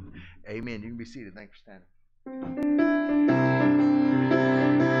 name. Amen. You can be seated. Thanks for standing.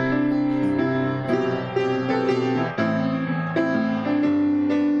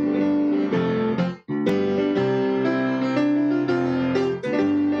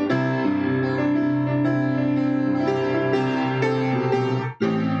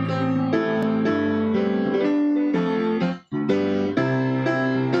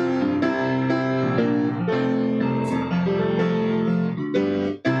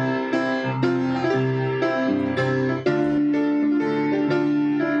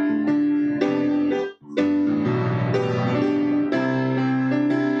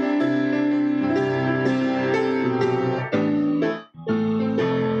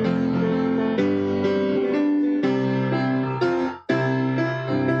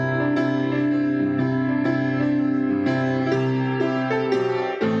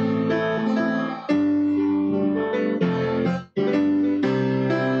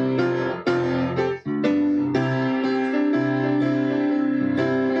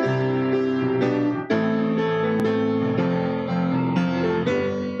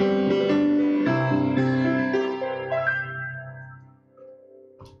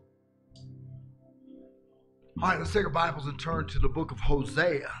 All right, let's take our Bibles and turn to the book of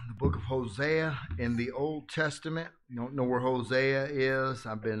Hosea. The book of Hosea in the Old Testament. You don't know where Hosea is.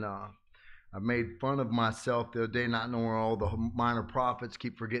 I've made fun of myself the other day not knowing all the minor prophets,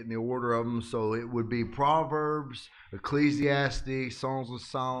 keep forgetting the order of them. So it would be Proverbs, Ecclesiastes, Songs of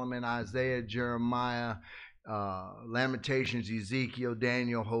Solomon, Isaiah, Jeremiah, Lamentations, Ezekiel,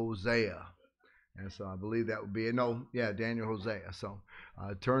 Daniel, Hosea. And so I believe that would be, Daniel, Hosea. So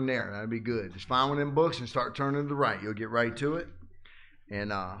turn there. That'd be good. Just find one of them books and start turning to the right. You'll get right to it.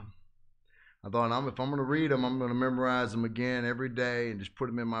 And I thought, if I'm going to read them, I'm going to memorize them again every day and just put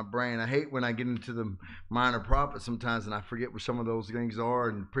them in my brain. I hate when I get into the minor prophets sometimes and I forget where some of those things are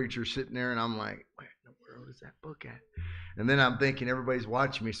and the preacher's sitting there and I'm like, where in the world is that book at? And then I'm thinking everybody's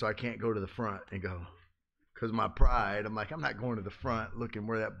watching me so I can't go to the front and go. Because my pride, I'm like, I'm not going to the front looking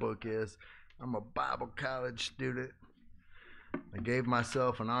where that book is. I'm a Bible college student. I gave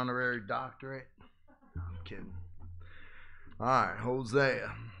myself an honorary doctorate. No, I'm kidding. All right,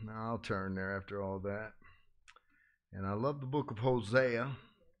 Hosea. Now I'll turn there after all that. And I love the book of Hosea.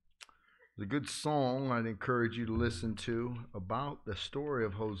 It's a good song I'd encourage you to listen to about the story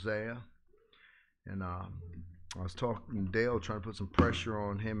of Hosea. And I was talking to Dale, trying to put some pressure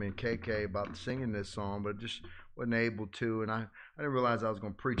on him and KK about singing this song, but just wasn't able to. And I didn't realize I was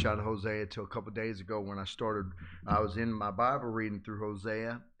going to preach out of Hosea until a couple of days ago when I was in my Bible reading through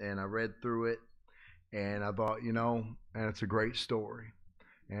Hosea, and I read through it, and I thought, and it's a great story.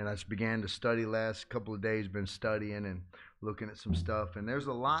 And I just began to study last couple of days, been studying and looking at some stuff. And there's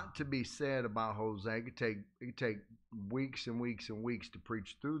a lot to be said about Hosea. It could take weeks and weeks and weeks to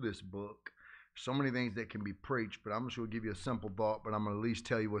preach through this book. So many things that can be preached, but I'm just going to give you a simple thought, but I'm going to at least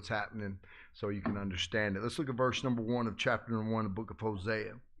tell you what's happening so you can understand it. Let's look at verse number 1 of chapter number 1 of the book of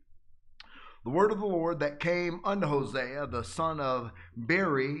Hosea. The word of the Lord that came unto Hosea, the son of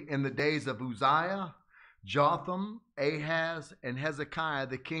Beeri, in the days of Uzziah, Jotham, Ahaz, and Hezekiah,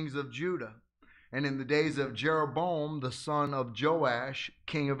 the kings of Judah, and in the days of Jeroboam, the son of Joash,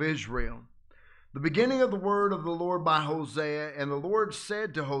 king of Israel. The beginning of the word of the Lord by Hosea, and the Lord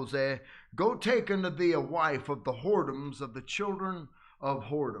said to Hosea, Go take unto thee a wife of the whoredoms of the children of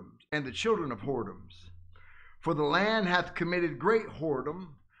whoredoms, and the children of whoredoms. For the land hath committed great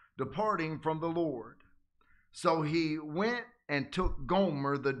whoredom, departing from the Lord. So he went and took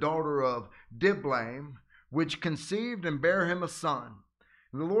Gomer, the daughter of Diblaim, which conceived and bare him a son.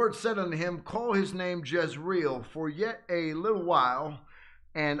 And the Lord said unto him, Call his name Jezreel, for yet a little while,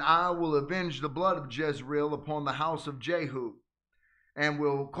 and I will avenge the blood of Jezreel upon the house of Jehu. and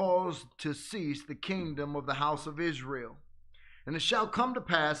will cause to cease the kingdom of the house of Israel. And it shall come to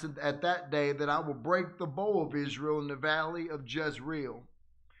pass at that day that I will break the bow of Israel in the valley of Jezreel.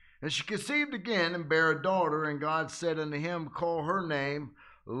 And she conceived again and bare a daughter, and God said unto him, Call her name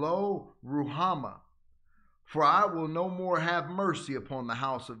Lo Ruhamah, for I will no more have mercy upon the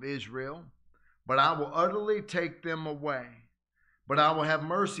house of Israel, but I will utterly take them away. But I will have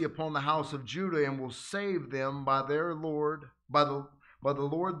mercy upon the house of Judah, and will save them by their Lord, by the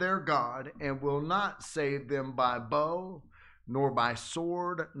Lord their God, and will not save them by bow, nor by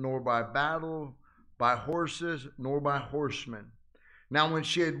sword, nor by battle, by horses, nor by horsemen. Now when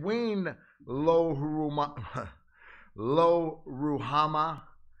she had weaned Lo Ruhamah,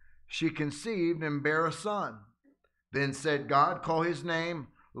 she conceived and bare a son. Then said God, Call his name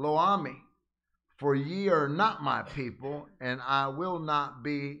Lo-Ammi, for ye are not my people, and I will not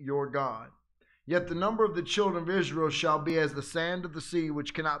be your God. Yet the number of the children of Israel shall be as the sand of the sea,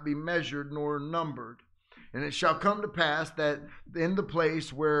 which cannot be measured nor numbered. And it shall come to pass that in the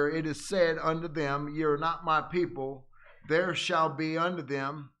place where it is said unto them, Ye are not my people, there shall be unto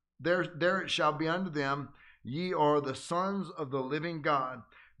them, there it shall be unto them, Ye are the sons of the living God.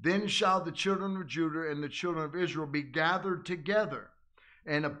 Then shall the children of Judah and the children of Israel be gathered together,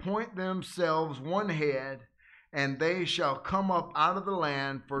 and appoint themselves one head, and they shall come up out of the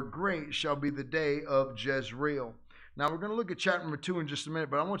land, for great shall be the day of Jezreel. Now we're going to look at chapter number 2 in just a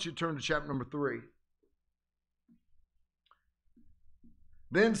minute, but I want you to turn to chapter number 3.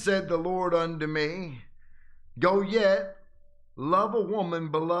 Then said the Lord unto me, Go yet, love a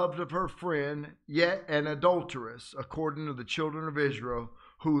woman beloved of her friend, yet an adulteress, according to the children of Israel,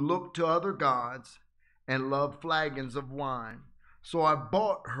 who look to other gods and love flagons of wine. So I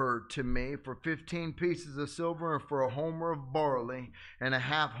bought her to me for 15 pieces of silver, and for a homer of barley, and a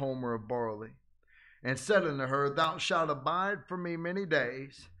half homer of barley. And said unto her, Thou shalt abide for me many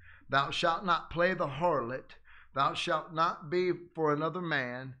days. Thou shalt not play the harlot. Thou shalt not be for another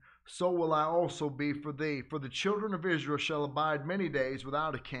man. So will I also be for thee. For the children of Israel shall abide many days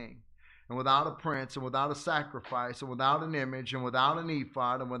without a king, and without a prince, and without a sacrifice, and without an image, and without an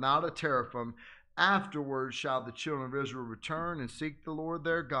ephod, and without a teraphim. Afterwards shall the children of Israel return and seek the Lord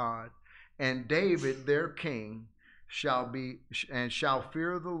their God, and David their king shall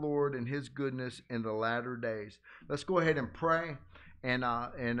fear the Lord and his goodness in the latter days. Let's go ahead and pray, and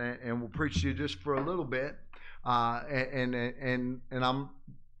we'll preach to you just for a little bit, and I'm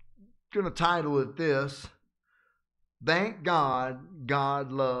going to title it this: Thank God,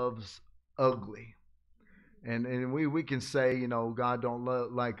 God loves ugly. And we can say, you know, God don't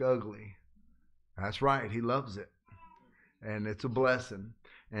like ugly. That's right. He loves it. And it's a blessing.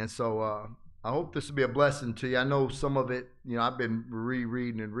 And so I hope this will be a blessing to you. I know some of it, you know, I've been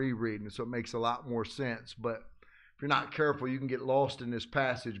rereading, so it makes a lot more sense. But if you're not careful, you can get lost in this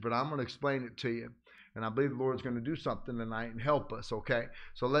passage. But I'm going to explain it to you. And I believe the Lord's going to do something tonight and help us, okay?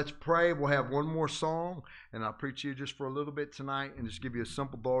 So let's pray. We'll have one more song, and I'll preach to you just for a little bit tonight and just give you a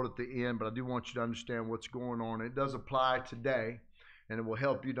simple thought at the end. But I do want you to understand what's going on. It does apply today, and it will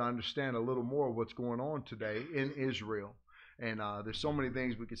help you to understand a little more of what's going on today in Israel. And there's so many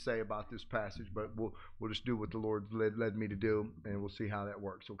things we could say about this passage, but we'll just do what the Lord led me to do, and we'll see how that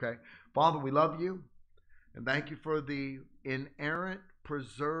works, okay? Father, we love you, and thank you for the inerrant,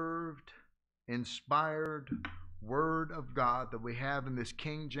 preserved, inspired Word of God that we have in this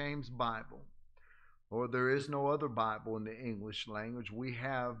King James Bible. Lord, there is no other Bible in the English language. We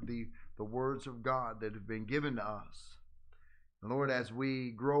have the words of God that have been given to us. And Lord, as we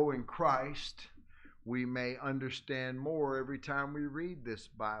grow in Christ, we may understand more every time we read this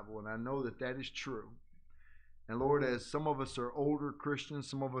Bible, and I know that that is true. And Lord, as some of us are older Christians,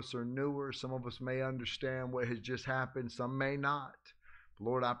 some of us are newer, some of us may understand what has just happened, some may not.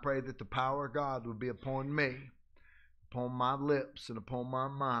 Lord, I pray that the power of God would be upon me, upon my lips, and upon my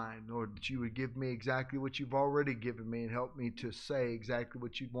mind. Lord, that you would give me exactly what you've already given me and help me to say exactly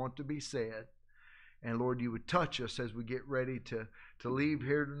what you want to be said. And Lord, you would touch us as we get ready to leave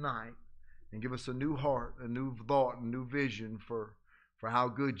here tonight and give us a new heart, a new thought, a new vision for how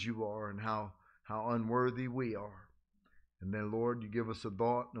good you are and how unworthy we are. And then, Lord, you give us a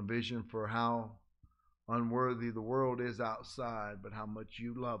thought and a vision for how unworthy the world is outside, but how much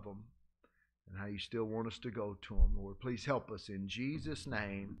you love them and how you still want us to go to them. Lord, please help us in Jesus'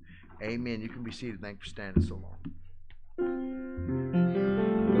 name. Amen. You can be seated. Thanks for standing so long.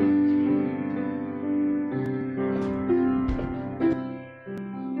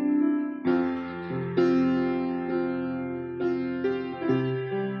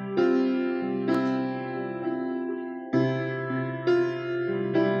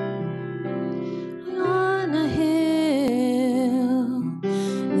 On a hill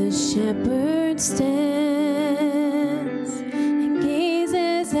stands and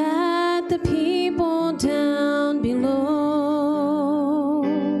gazes at the people down below,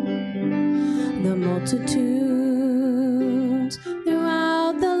 the multitudes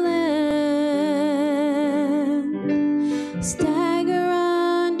throughout the land stagger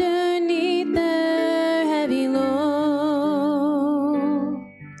underneath their heavy load,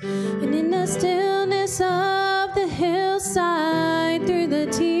 and in the stillness of the hillside through the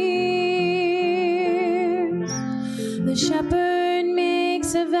tears, the shepherd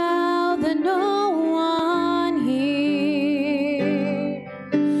makes a vow that no one hears.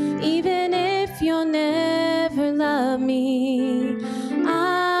 Even if you'll never love me,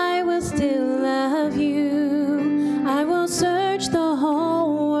 I will still love you. I will search the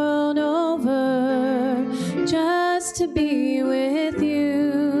whole world over just to be with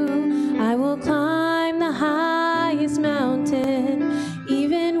you. I will climb the highest mountain,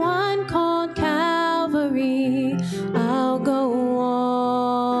 even one called Calvary. I'll go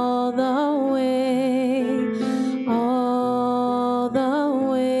all the way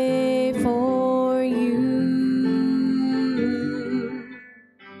for you.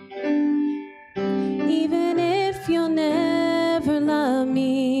 Even if you'll never love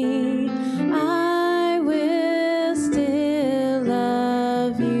me, I will still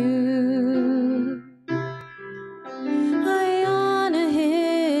love you. High on a hill,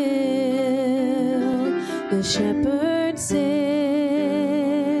 the shepherd sits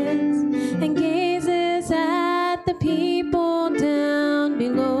and gazes at the people down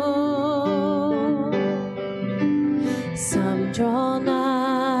below. Some draw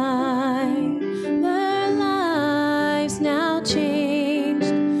nigh, their lives now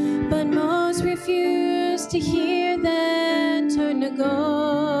changed, but most refuse to hear, then turn to go.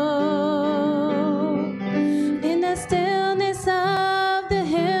 In the stillness of the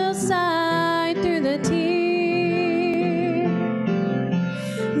hillside through the tears,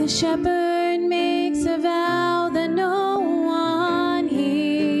 the shepherd makes a vow that no one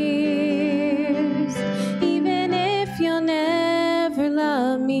hears. Even if you'll never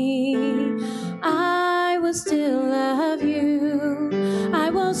love me, I will still love you. I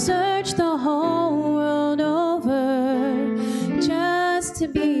will search the whole world over just to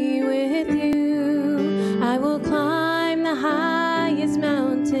be with you. I will climb the highest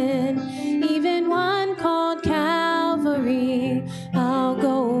mountain, even one called Calvary. I'll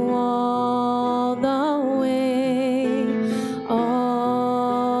go all the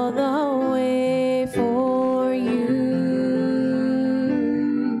way for you.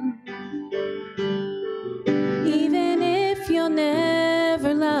 Even if you'll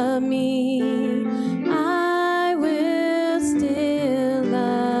never love me, I will still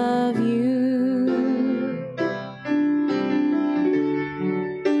love you.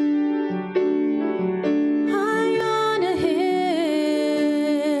 High on a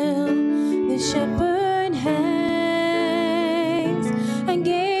hill, the shepherd hangs and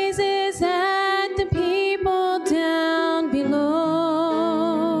gazes at the people down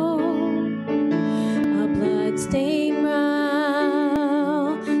below. A blood-stained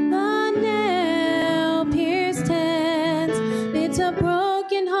brow, the nail-pierced hands, it's a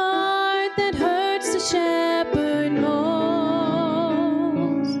broken heart that hurts the shepherd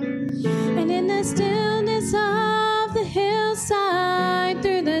most. And in the stillness of the hillside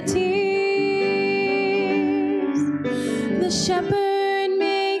through the tears, the shepherd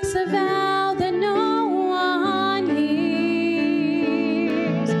makes a vow that no one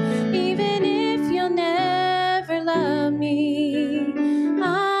hears. Even if you'll never love me,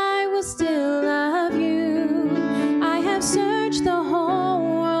 I will still love you. I have searched the whole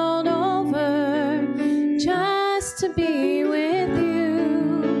world over just to be with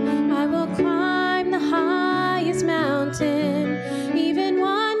you. I will climb the highest mountain, even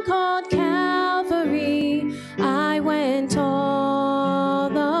one called Calvary. I went all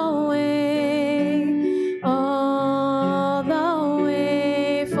the way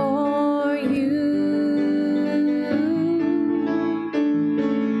for you.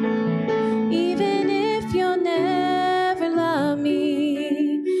 Even if you'll never love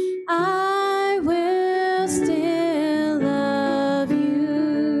me, I will still love you.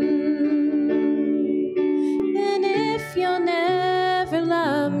 And if you'll never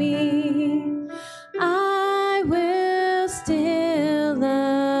love me, I will still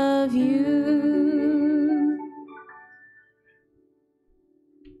love you.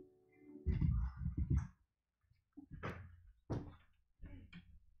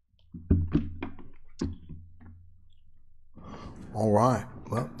 All right.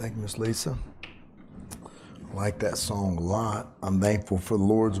 Well, thank you, Miss Lisa. I like that song a lot. I'm thankful for the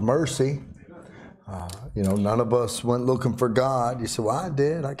Lord's mercy. You know, none of us went looking for God. You say, well, I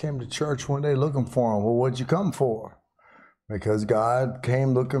did. I came to church one day looking for him. Well, what'd you come for? Because God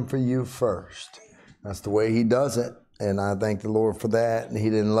came looking for you first. That's the way he does it. And I thank the Lord for that. And he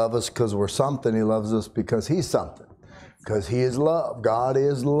didn't love us because we're something. He loves us because he's something. Because he is love. God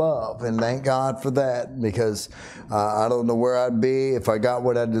is love. And thank God for that. Because I don't know where I'd be if I got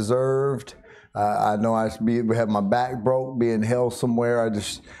what I deserved. I know I'd have my back broke, be in hell somewhere.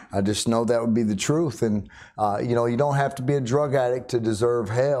 I just know that would be the truth. And, you know, you don't have to be a drug addict to deserve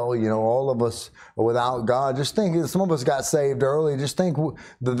hell. You know, all of us without God. Just think, some of us got saved early. Just think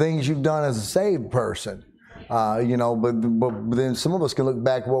the things you've done as a saved person. You know, but then some of us can look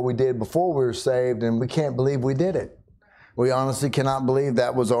back at what we did before we were saved and we can't believe we did it. We honestly cannot believe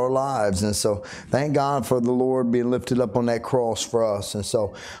that was our lives. And so thank God for the Lord being lifted up on that cross for us. And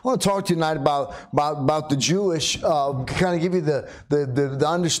so I want to talk to you tonight about the Jewish, kind of give you the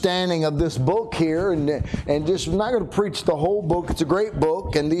understanding of this book here. And just, I'm not going to preach the whole book. It's a great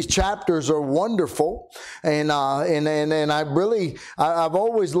book. And these chapters are wonderful. And I've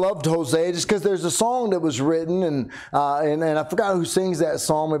always loved Hosea just because there's a song that was written. And I forgot who sings that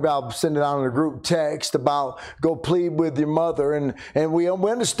song. Maybe I'll send it out in a group text about go plead with your mother, and we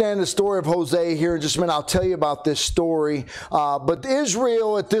understand the story of Hosea here in just a minute. I'll tell you about this story. But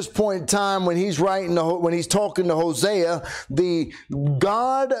Israel at this point in time, when he's talking to Hosea, the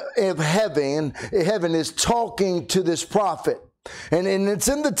God of heaven is talking to this prophet. And it's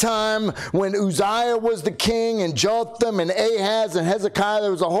in the time when Uzziah was the king and Jotham and Ahaz and Hezekiah.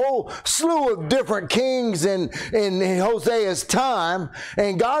 There was a whole slew of different kings in Hosea's time.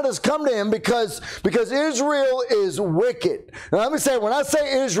 And God has come to him because Israel is wicked. Now let me say, when I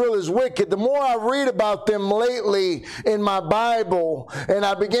say Israel is wicked, the more I read about them lately in my Bible and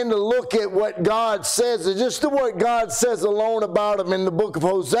I begin to look at what God says, and just what God says alone about them in the book of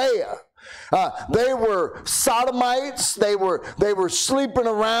Hosea. They were sodomites. They were sleeping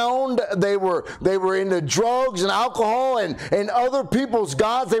around. They were into drugs and alcohol and other people's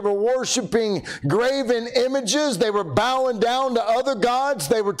gods. They were worshiping graven images. They were bowing down to other gods.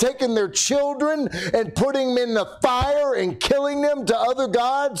 They were taking their children and putting them in the fire and killing them to other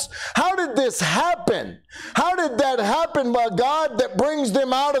gods. How did this happen? How did that happen by God that brings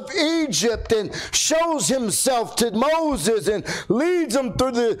them out of Egypt and shows himself to Moses and leads them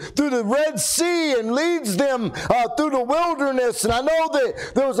through the Red Sea and leads them through the wilderness? And I know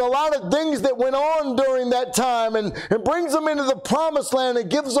that there was a lot of things that went on during that time, and brings them into the promised land and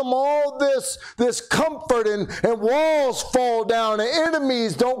gives them all this comfort, and walls fall down and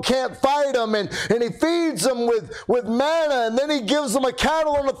enemies can't fight them, and he feeds them with manna, and then he gives them a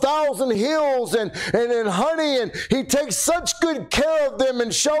cattle on 1,000 hills and honey, and he takes such good care of them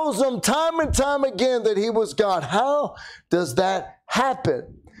and shows them time and time again that he was God. How does that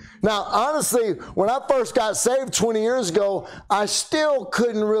happen? Now, honestly, when I first got saved 20 years ago, I still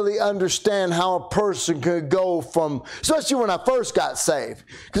couldn't really understand how a person could go from, especially when I first got saved.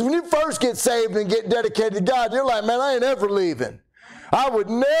 Because when you first get saved and get dedicated to God, you're like, man, I ain't ever leaving. I would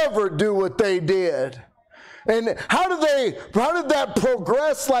never do what they did. And how did that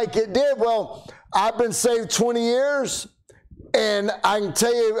progress like it did? Well, I've been saved 20 years. And I can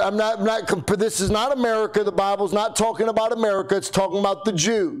tell you, this is not America. The Bible's not talking about America. It's talking about the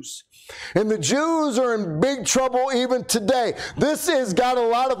Jews. And the Jews are in big trouble even today. This has got a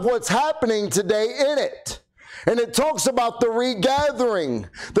lot of what's happening today in it. And it talks about the regathering,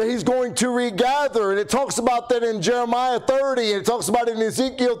 that he's going to regather. And it talks about that in Jeremiah 30. And it talks about it in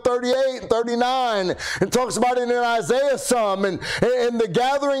Ezekiel 38 and 39. And it talks about it in Isaiah some. And the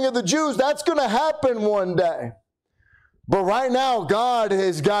gathering of the Jews, that's going to happen one day. But right now, God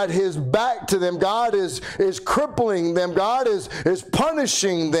has got his back to them. God is crippling them. God is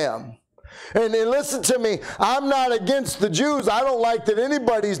punishing them. And listen to me, I'm not against the Jews. I don't like that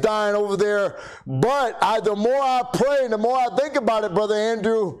anybody's dying over there. But the more I pray, the more I think about it, Brother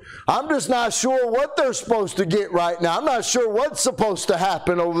Andrew, I'm just not sure what they're supposed to get right now. I'm not sure what's supposed to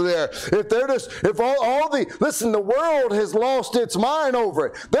happen over there. Listen, the world has lost its mind over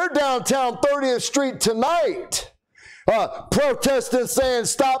it. They're downtown 30th Street tonight. Protesting, saying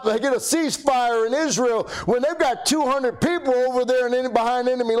stop, get a ceasefire in Israel when they've got 200 people over there and behind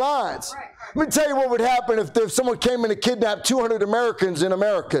enemy lines. Right. Let me tell you what would happen if someone came in and kidnapped 200 Americans in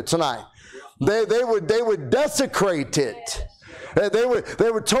America tonight. They would desecrate it. They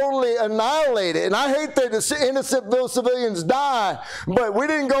would totally annihilate it. And I hate that innocent civilians die, but we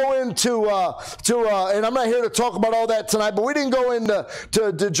didn't go into, and I'm not here to talk about all that tonight, but we didn't go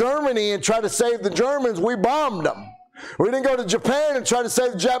into Germany and try to save the Germans. We bombed them. We didn't go to Japan and try to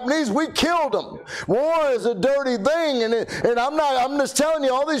save the Japanese. We killed them. War is a dirty thing. And I'm just telling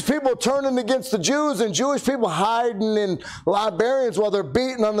you, all these people turning against the Jews and Jewish people hiding in librarians while they're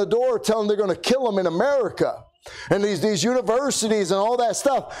beating on the door telling them they're going to kill them in America. And these universities and all that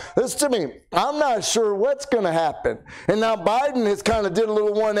stuff. Listen to me, I'm not sure what's going to happen. And now Biden has kind of did a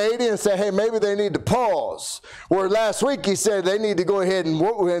little 180 and said, hey, maybe they need to pause. Where last week he said they need to go ahead and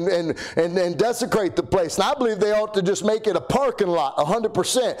desecrate the place. And I believe they ought to just make it a parking lot,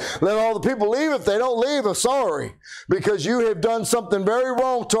 100%. Let all the people leave. If they don't leave, I'm sorry. Because you have done something very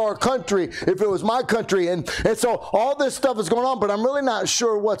wrong to our country if it was my country. And so all this stuff is going on, but I'm really not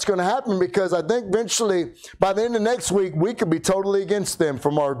sure what's going to happen because I think eventually by the end of next week, we could be totally against them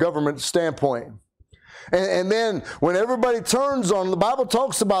from our government standpoint. And then when everybody turns on them, the Bible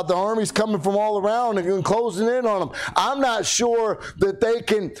talks about the armies coming from all around and closing in on them. I'm not sure that they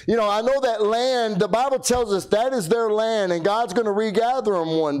can, I know that land, the Bible tells us that is their land, and God's going to regather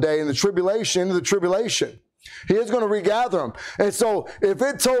them one day in the tribulation. He is going to regather them. And so if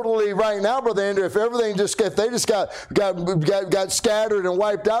it totally right now, Brother Andrew, if they just got scattered and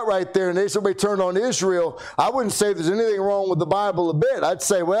wiped out right there and everybody turned on Israel, I wouldn't say there's anything wrong with the Bible a bit. I'd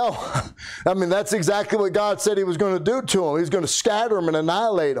say, well, that's exactly what God said he was going to do to them. He's going to scatter them and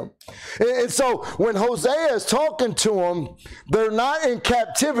annihilate them. And so when Hosea is talking to them, they're not in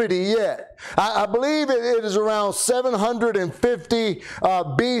captivity yet. I believe it is around 750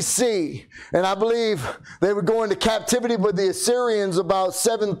 BC. And I believe they would go into captivity with the Assyrians about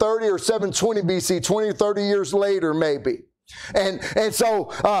 730 or 720 BC, 20, 30 years later maybe. And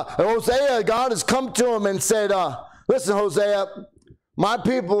so Hosea, God has come to him and said, listen, Hosea, my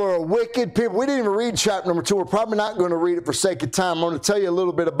people are a wicked people. We didn't even read chapter number 2. We're probably not going to read it for sake of time. I'm going to tell you a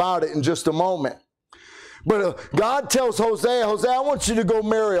little bit about it in just a moment. But God tells Hosea, I want you to go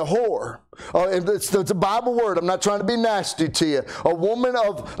marry a whore. It's a Bible word. I'm not trying to be nasty to you. A woman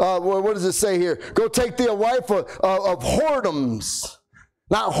of, what does it say here? Go take thee a wife of whoredoms.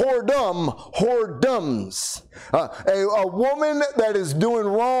 Not whoredom, whoredoms. A woman that is doing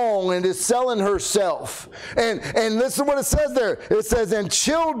wrong and is selling herself. And listen to what it says there. It says, and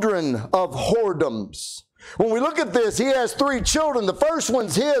children of whoredoms. When we look at this, he has 3 children. The first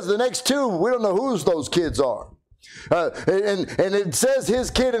one's his. The next 2, we don't know whose those kids are. And it says his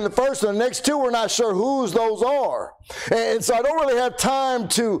kid in the first one. The next 2, we're not sure whose those are. And so I don't really have time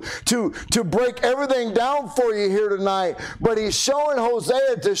to break everything down for you here tonight. But he's showing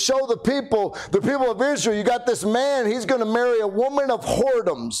Hosea to show the people of Israel, you got this man, he's going to marry a woman of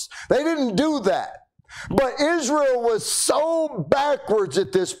whoredoms. They didn't do that. But Israel was so backwards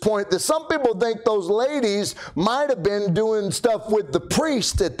at this point that some people think those ladies might have been doing stuff with the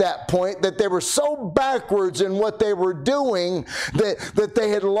priest at that point, that they were so backwards in what they were doing that they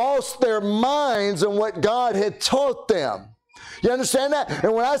had lost their minds on what God had taught them. You understand that?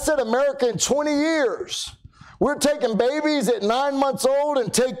 And when I said America in 20 years, we're taking babies at 9 months old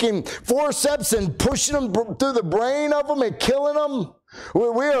and taking forceps and pushing them through the brain of them and killing them. We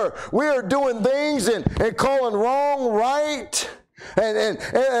are doing things and calling wrong right. And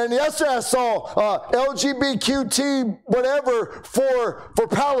yesterday I saw LGBTQ whatever for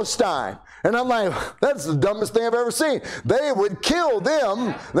Palestine. And I'm like, that's the dumbest thing I've ever seen. They would kill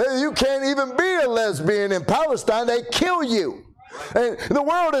them. You can't even be a lesbian in Palestine. They kill you. And the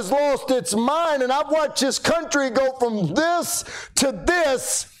world has lost its mind. And I've watched this country go from this to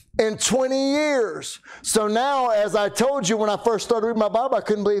this in 20 years. So now, as I told you when I first started reading my Bible, I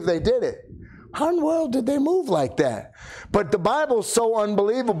couldn't believe they did it. How in the world did they move like that? But the Bible's so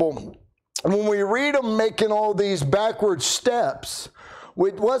unbelievable. And when we read them making all these backward steps,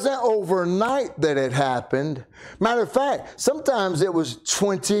 it wasn't overnight that it happened. Matter of fact, sometimes it was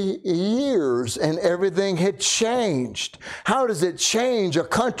 20 years and everything had changed. How does it change a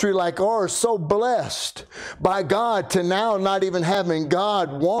country like ours, so blessed by God, to now not even having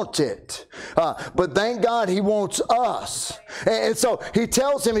God want it? But thank God he wants us. And so he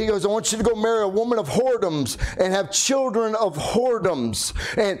tells him, he goes, I want you to go marry a woman of whoredoms and have children of whoredoms.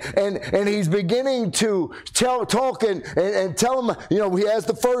 And he's beginning to talk and tell him, he has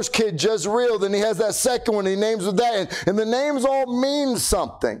the first kid, Jezreel, then he has that second one, he names with that, and the names all mean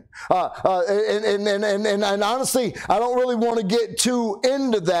something. And honestly, I don't really want to get too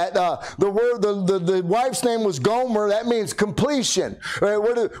into that. The wife's name was Gomer. That means completion.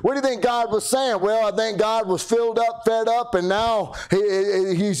 What do you think God was saying? Well, I think God was filled up, fed up, and now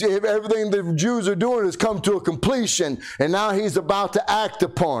everything the Jews are doing has come to a completion, and now he's about to act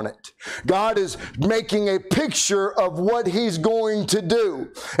upon it. God is making a picture of what he's going to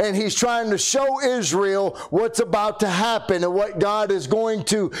do. And he's trying to show Israel what's about to happen and what God is going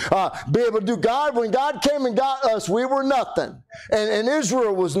to be able to do. When God came and got us, we were nothing. And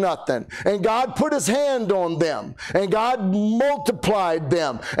Israel was nothing. And God put his hand on them. And God multiplied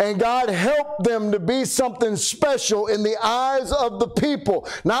them. And God helped them to be something special in the eyes of the people.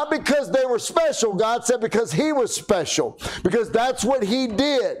 Not because they were special. God said because he was special. Because that's what he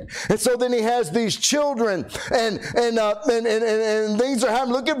did. And so then he has these children. And things are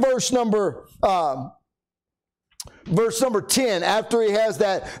happening. Look at verse number 10. After he has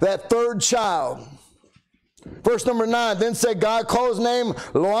that third child. Verse number 9, then said God, call his name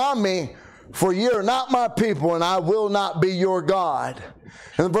Lo-Ami, for ye are not my people, and I will not be your God.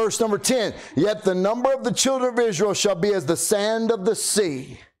 And verse number 10, yet the number of the children of Israel shall be as the sand of the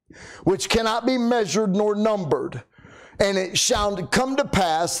sea, which cannot be measured nor numbered. And it shall come to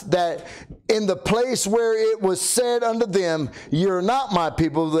pass that in the place where it was said unto them, ye are not my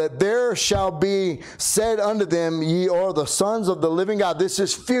people, that there shall be said unto them, ye are the sons of the living God. This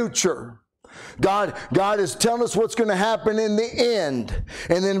is future. God is telling us what's going to happen in the end.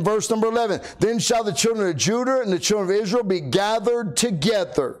 And then verse number 11, then shall the children of Judah and the children of Israel be gathered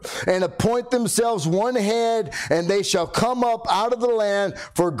together and appoint themselves one head, and they shall come up out of the land,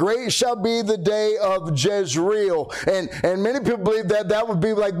 for great shall be the day of Jezreel. And many people believe that would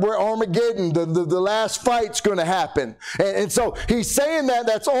be like where Armageddon, the last fight's going to happen. And so he's saying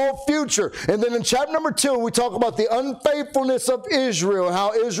that's all future. And then in chapter number 2, we talk about the unfaithfulness of Israel,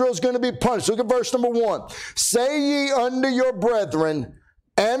 how Israel's going to be punished. Look at verse number 1. Say ye unto your brethren,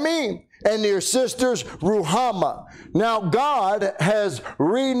 Ami, and your sisters, Ruhamah. Now God has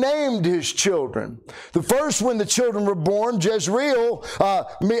renamed his children. The first, when the children were born, Jezreel,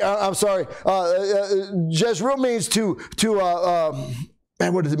 Jezreel means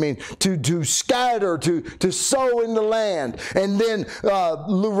what does it mean? To scatter, to sow in the land. And then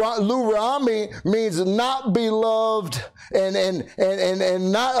Lo-Ami means not beloved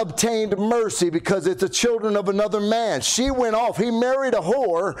and not obtained mercy, because it's the children of another man. She went off. He married a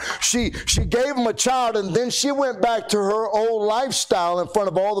whore. She gave him a child, and then she went back to her old lifestyle in front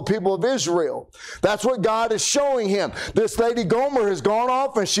of all the people of Israel. That's what God is showing him. This lady Gomer has gone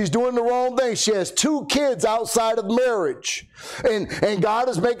off, and she's doing the wrong thing. She has 2 kids outside of marriage. And God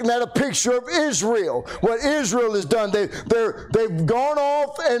is making that a picture of Israel. What Israel has done, they've gone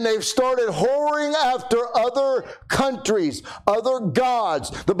off and they've started whoring after other countries, other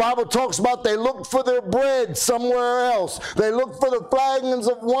gods. The Bible talks about they looked for their bread somewhere else. They looked for the flagons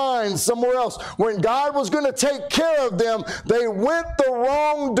of wine somewhere else. When God was going to take care of them, they went the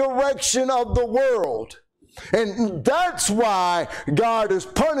wrong direction of the world. And that's why God is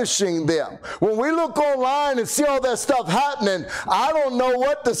punishing them. When we look online and see all that stuff happening, I don't know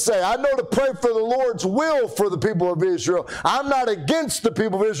what to say. I know to pray for the Lord's will for the people of Israel. I'm not against the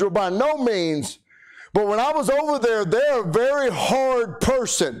people of Israel by no means. But when I was over there, they're a very hard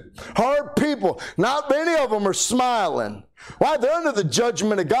person, hard people. Not many of them are smiling. Why? They're under the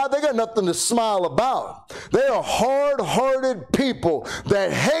judgment of God. They got nothing to smile about. They are hard-hearted people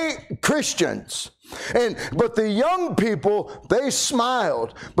that hate Christians. But the young people, they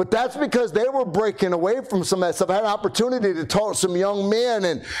smiled. But that's because they were breaking away from some of that stuff. I had an opportunity to talk to some young men,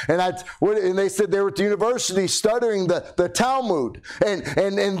 and they said they were at the university studying the Talmud. And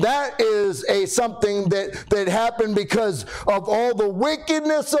that is something that happened because of all the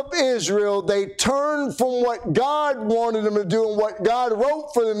wickedness of Israel. They turned from what God wanted them to do and what God wrote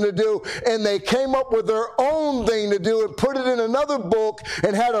for them to do, and they came up with their own thing to do and put it in another book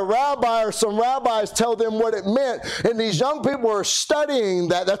and had a rabbi or some rabbis tell them what it meant. And these young people are studying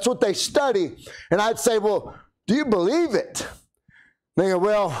that. That's what they study. And I'd say, well, do you believe it? They go,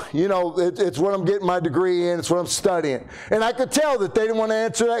 well, it's what I'm getting my degree in. It's what I'm studying. And I could tell that they didn't want to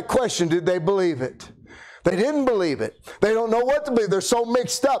answer that question. Did they believe it? They didn't believe it. They don't know what to believe. They're so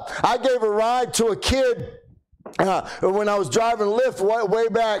mixed up. I gave a ride to a kid when I was driving Lyft way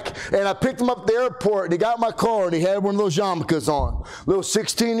back, and I picked him up at the airport, and he got in my car, and he had one of those yarmulkes on, little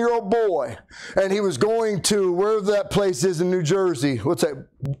 16-year-old boy, and he was going to wherever that place is in New Jersey. What's that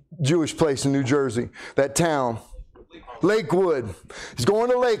Jewish place in New Jersey? That town. Lakewood. He's going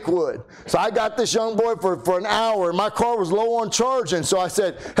to Lakewood. So I got this young boy for an hour, and my car was low on charging, so I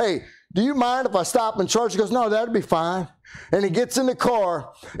said, hey, do you mind if I stop and charge? He goes, no, that'd be fine. And he gets in the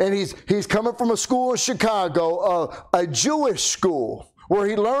car, and he's coming from a school in Chicago, a Jewish school, where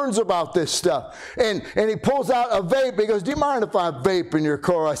he learns about this stuff. And he pulls out a vape. He goes, do you mind if I vape in your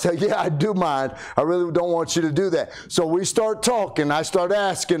car? I said, yeah, I do mind. I really don't want you to do that. So we start talking. I start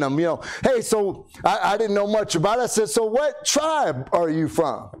asking him, hey, so I didn't know much about it. I said, so what tribe are you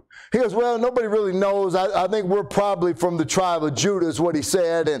from? He goes, well, nobody really knows. I think we're probably from the tribe of Judah is what he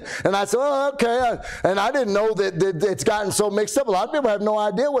said. And I said, oh, okay. And I didn't know that it's gotten so mixed up. A lot of people have no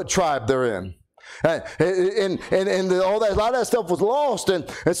idea what tribe they're in. And all that, a lot of that stuff was lost, and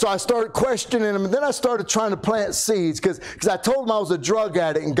so I started questioning him, and then I started trying to plant seeds because I told him I was a drug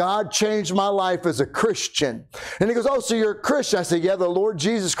addict, and God changed my life as a Christian. And he goes, oh, so you're a Christian? I said, yeah, the Lord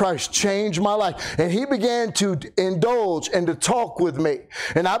Jesus Christ changed my life. And he began to indulge and to talk with me,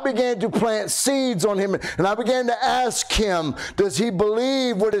 and I began to plant seeds on him, and I began to ask him, does he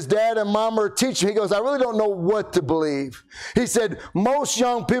believe what his dad and mom are teaching? He goes, I really don't know what to believe. He said, most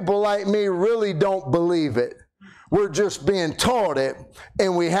young people like me really don't believe it. We're just being taught it,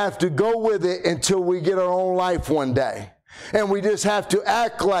 and we have to go with it until we get our own life one day. And we just have to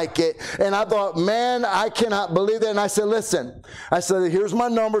act like it. And I thought, man, I cannot believe that. And I said, listen, I said, here's my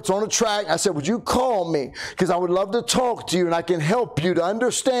number. It's on a track. I said, would you call me? Because I would love to talk to you, and I can help you to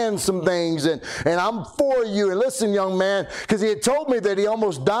understand some things. And I'm for you. And listen, young man, because he had told me that he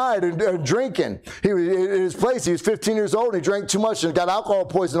almost died drinking. He was in his place. He was 15 years old, and he drank too much and got alcohol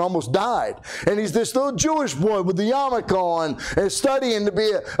poisoning and almost died. And he's this little Jewish boy with the yarmulke on and studying to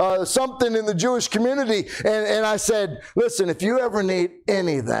be something in the Jewish community. And I said, listen, if you ever need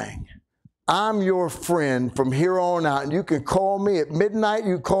anything, I'm your friend from here on out. And you can call me at midnight.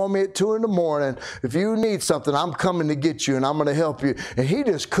 You call me at 2 in the morning. If you need something, I'm coming to get you, and I'm going to help you. And he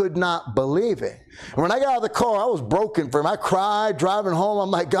just could not believe it. And when I got out of the car, I was broken for him. I cried driving home.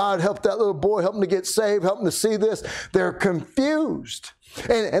 I'm like, God, help that little boy. Help him to get saved. Help him to see this. They're confused.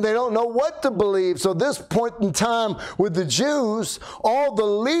 And they don't know what to believe. So this point in time with the Jews, all the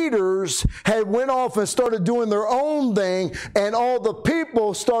leaders had went off and started doing their own thing, and all the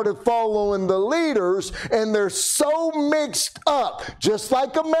people started following the leaders, and they're so mixed up, just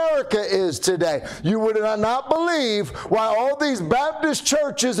like America is today. You would not believe why all these Baptist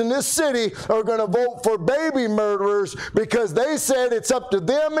churches in this city are going to vote for baby murderers, because they said it's up to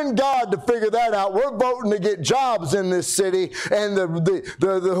them and God to figure that out. We're voting to get jobs in this city, and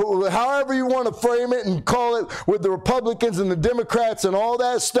however you want to frame it and call it, with the Republicans and the Democrats and all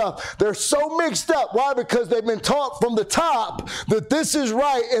that stuff, they're so mixed up. Why? Because they've been taught from the top that this is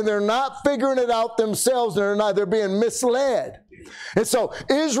right, and they're not figuring it out themselves, and they're being misled. And so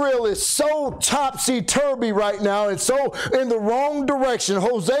Israel is so topsy-turvy right now, and so in the wrong direction.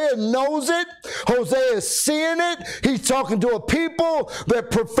 Hosea knows it. Hosea is seeing it. He's talking to a people that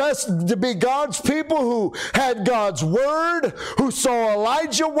profess to be God's people, who had God's word, who saw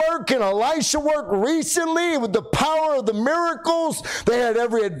Elijah work and Elisha work recently with the power of the miracles. They had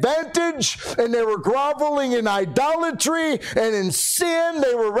every advantage, and they were groveling in idolatry and in sin.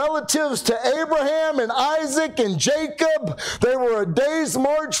 They were relatives to Abraham and Isaac and Jacob. They were a day's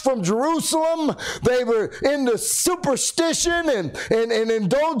march from Jerusalem. They were into superstition and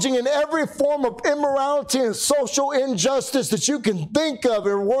indulging in every form of immorality and social injustice that you can think of,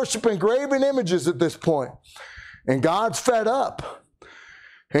 and worshiping graven images at this point. And God's fed up.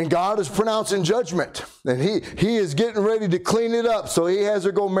 And God is pronouncing judgment. And he is getting ready to clean it up. So he has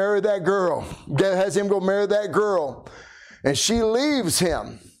her go marry that girl. Has him go marry that girl. And she leaves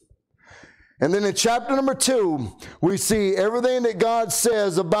him. And then in chapter number 2, we see everything that God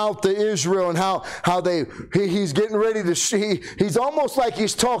says about the Israel, and how he's getting ready to, he's almost like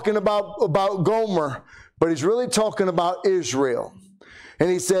he's talking about Gomer, but he's really talking about Israel. And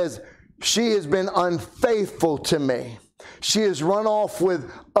he says, she has been unfaithful to me. She has run off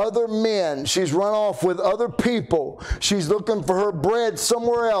with other men. She's run off with other people. She's looking for her bread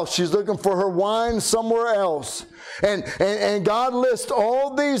somewhere else. She's looking for her wine somewhere else. And God lists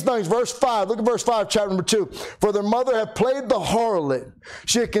all these things. Verse 5, look at verse 5, chapter number 2. For their mother had played the harlot.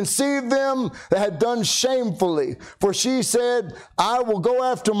 She had conceived them that had done shamefully. For she said, I will go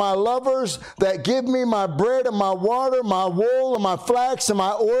after my lovers that give me my bread and my water, my wool and my flax and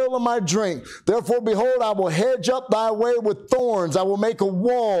my oil and my drink. Therefore, behold, I will hedge up thy way with thorns. I will make a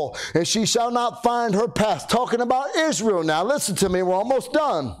wall, and she shall not find her path. Talking about Israel now. Listen to me, we're almost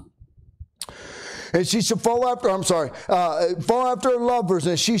done. And she shall fall after her lovers,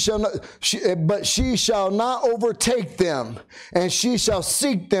 and but she shall not overtake them, and she shall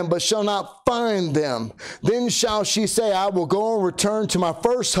seek them, but shall not find them. Then shall she say, I will go and return to my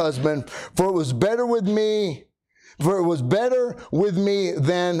first husband, for it was better with me for it was better with me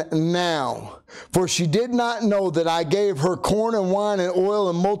than now. For she did not know that I gave her corn and wine and oil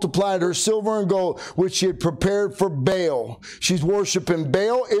and multiplied her silver and gold, which she had prepared for Baal. She's worshiping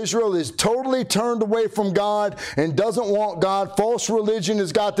Baal. Israel is totally turned away from God and doesn't want God. False religion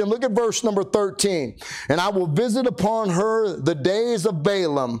has got them. Look at verse number 13. And I will visit upon her the days of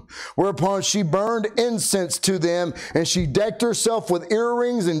Balaam, whereupon she burned incense to them, and she decked herself with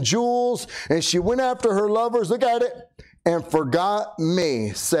earrings and jewels, and she went after her lovers. Look at it. And forgot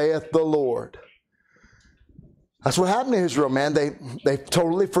me, saith the Lord. That's what happened to Israel, man. They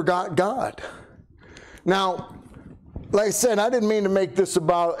totally forgot God. Now, like I said, I didn't mean to make this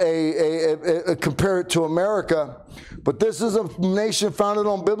about compare it to America, but this is a nation founded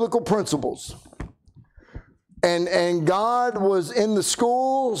on biblical principles. And God was in the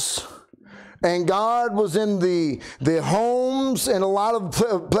schools, and God was in the homes in a lot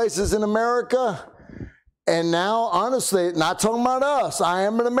of places in America. And now, honestly, not talking about us, I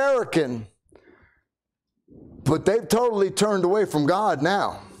am an American. But they've totally turned away from God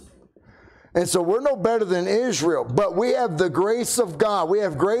now. And so we're no better than Israel, but we have the grace of God. We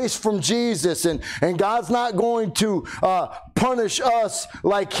have grace from Jesus, and God's not going to punish us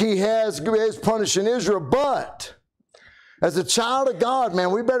like he is punishing Israel. But as a child of God, man,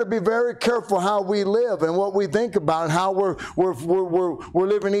 we better be very careful how we live and what we think about and how we're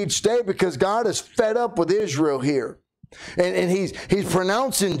living each day, because God is fed up with Israel here. And he's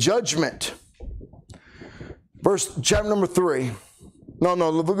pronouncing judgment. Chapter number 3. No,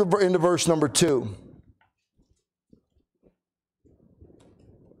 look into verse number 2.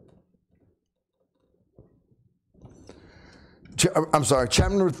 I'm sorry,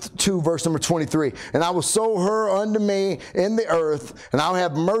 chapter number 2, verse number 23. And I will sow her unto me in the earth, and I'll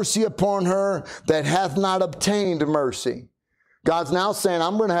have mercy upon her that hath not obtained mercy. God's now saying,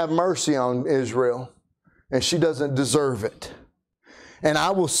 I'm going to have mercy on Israel, and she doesn't deserve it. And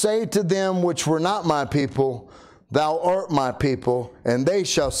I will say to them which were not my people, Thou art my people, and they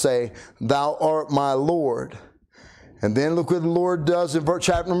shall say, Thou art my Lord. And then look what the Lord does in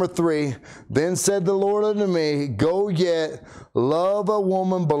chapter number 3. Then said the Lord unto me, Go yet, love a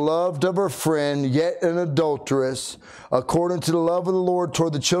woman beloved of her friend, yet an adulteress, according to the love of the Lord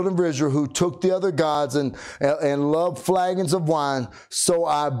toward the children of Israel, who took the other gods and loved flagons of wine. So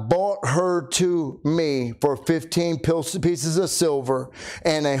I bought her to me for 15 pieces of silver,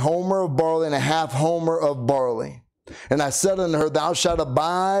 and a homer of barley, and a half homer of barley. And I said unto her, Thou shalt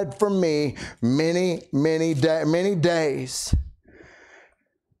abide from me many days.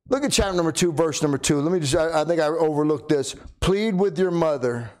 Look at chapter number 2, verse number 2. I think I overlooked this. Plead with your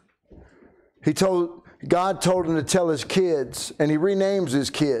mother. God told him to tell his kids, and he renames his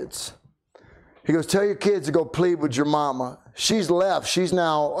kids. He goes, tell your kids to go plead with your mama. She's left. She's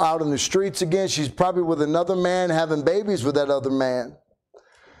now out in the streets again. She's probably with another man, having babies with that other man.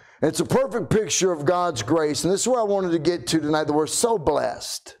 It's a perfect picture of God's grace. And this is where I wanted to get to tonight, that we're so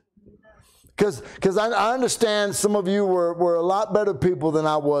blessed. Because I understand some of you were a lot better people than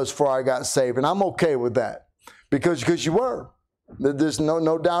I was before I got saved. And I'm okay with that. Because you were. There's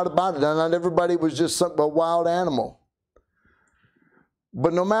no doubt about it. Not everybody was just a wild animal.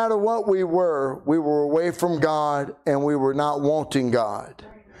 But no matter what we were away from God, and we were not wanting God.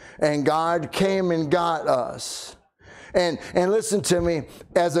 And God came and got us. And listen to me,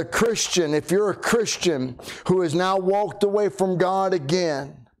 as a Christian, if you're a Christian who has now walked away from God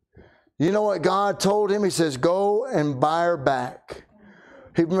again, you know what God told him? He says, go and buy her back.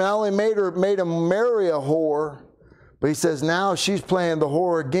 He not only made him marry a whore, but he says, now she's playing the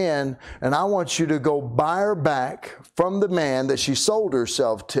whore again, and I want you to go buy her back from the man that she sold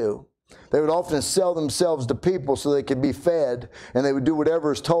herself to. They would often sell themselves to people so they could be fed, and they would do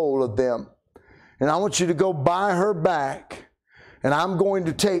whatever is told of them. And I want you to go buy her back, and I'm going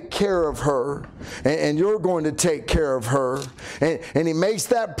to take care of her, and you're going to take care of her. And he makes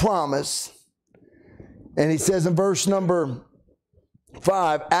that promise, and he says in verse number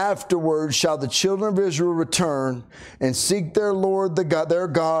 5, afterwards shall the children of Israel return and seek their Lord their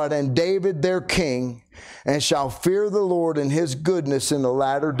God, and David their king, and shall fear the Lord and his goodness in the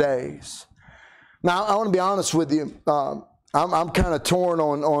latter days. Now, I want to be honest with you. I'm kind of torn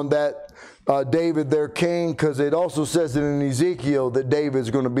on that. David their king, because it also says it in Ezekiel that David's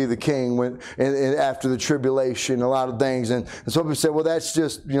going to be the king after the tribulation, a lot of things. And some people say, well, that's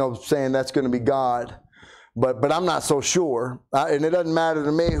just, saying that's going to be God. But I'm not so sure. And it doesn't matter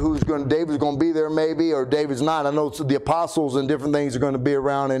to me David's going to be there maybe, or David's not. I know the apostles and different things are going to be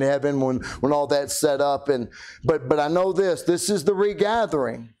around in heaven when all that's set up. But I know this is the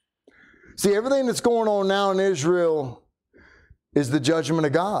regathering. See, everything that's going on now in Israel is the judgment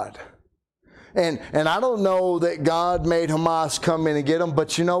of God. And I don't know that God made Hamas come in and get them,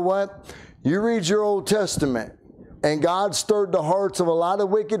 but you know what? You read your Old Testament, and God stirred the hearts of a lot of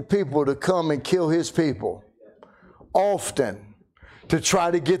wicked people to come and kill his people, often, to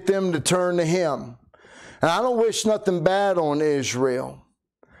try to get them to turn to him. And I don't wish nothing bad on Israel.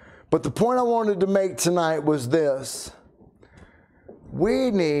 But the point I wanted to make tonight was this.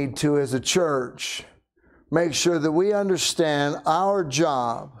 We need to, as a church, make sure that we understand our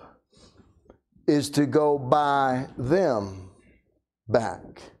job is to go buy them back.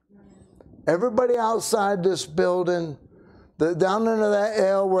 Everybody outside this building, down under that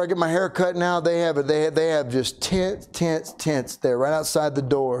L where I get my hair cut now, they have it. They have just tents there right outside the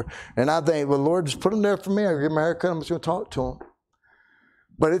door. And I think, well, Lord, just put them there for me. I get my hair cut. I'm just going to talk to them.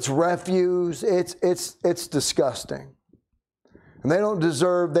 But it's refuse. It's disgusting. And they don't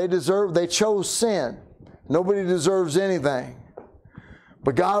deserve. They chose sin. Nobody deserves anything.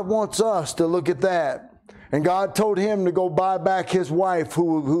 But God wants us to look at that. And God told him to go buy back his wife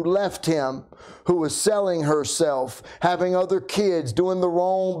who left him, who was selling herself, having other kids, doing the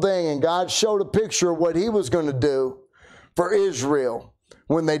wrong thing. And God showed a picture of what he was going to do for Israel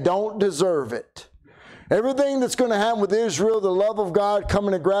when they don't deserve it. Everything that's going to happen with Israel, the love of God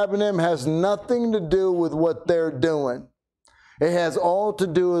coming and grabbing them, has nothing to do with what they're doing. It has all to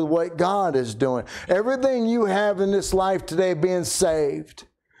do with what God is doing. Everything you have in this life today being saved.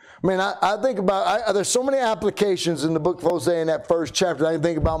 I mean, I think about, there's so many applications in the book of Hosea in that first chapter. I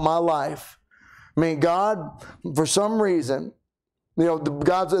think about my life. I mean, God, for some reason, you know,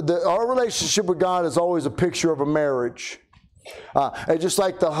 our relationship with God is always a picture of a marriage. And just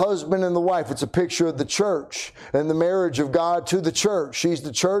like the husband and the wife, it's a picture of the church and the marriage of God to the church. She's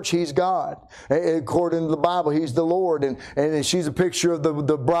the church, he's God. According to the Bible, he's the Lord. And she's a picture of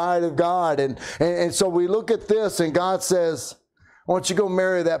the bride of God. And so we look at this and God says, I want you to go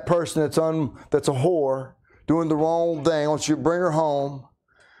marry that person that's a whore, doing the wrong thing. I want you to bring her home.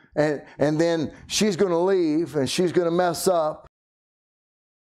 And then she's going to leave and she's going to mess up.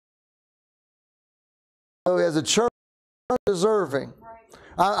 So as a church, deserving.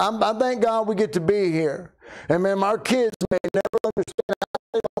 I thank God we get to be here. And man, our kids may never understand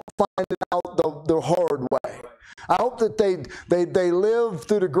how they don't find it out the hard way. I hope that they live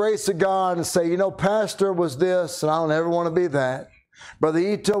through the grace of God and say, you know, Pastor was this, and I don't ever want to be that. Brother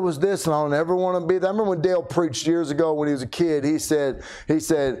Ito was this, and I don't ever want to be that. I remember when Dale preached years ago when he was a kid, he said,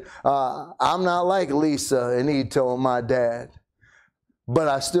 I'm not like Lisa and Ito and my dad, but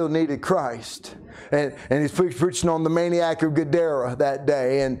I still needed Christ. And he's preaching on the maniac of Gadara that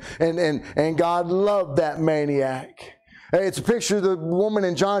day, and God loved that maniac. It's a picture of the woman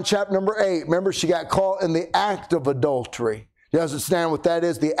in John chapter number 8. Remember, she got caught in the act of adultery. You understand what that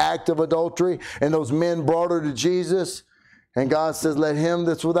is, the act of adultery? And those men brought her to Jesus. And God says, let him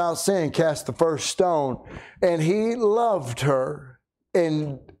that's without sin cast the first stone. And he loved her.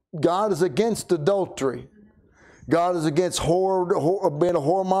 And God is against adultery. God is against being a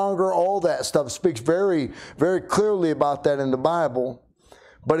whoremonger, all that stuff. It speaks very, very clearly about that in the Bible.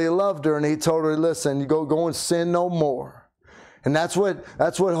 But he loved her and he told her, listen, you go and sin no more. And that's what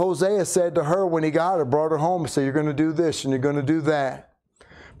Hosea said to her when he got her, brought her home and said, you're going to do this and you're going to do that.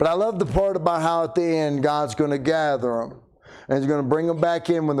 But I love the part about how at the end God's going to gather them. And he's going to bring them back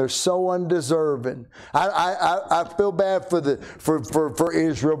in when they're so undeserving. I feel bad for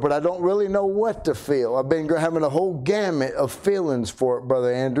Israel, but I don't really know what to feel. I've been having a whole gamut of feelings for it,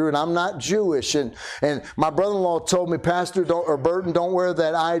 Brother Andrew, and I'm not Jewish. And my brother-in-law told me, Pastor Burton, don't wear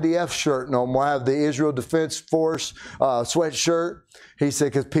that IDF shirt no more. I have the Israel Defense Force sweatshirt. He said,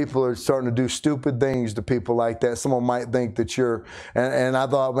 because people are starting to do stupid things to people like that. Someone might think that you're, and I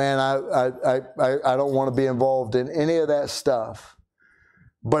thought, man, I don't want to be involved in any of that stuff.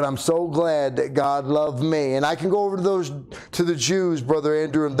 But I'm so glad that God loved me. And I can go over to the Jews, Brother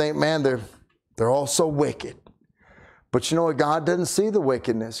Andrew, and think, man, they're all so wicked. But you know what? God doesn't see the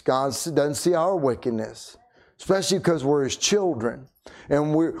wickedness. God doesn't see our wickedness, especially because we're his children.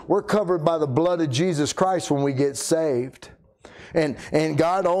 And we're covered by the blood of Jesus Christ when we get saved. And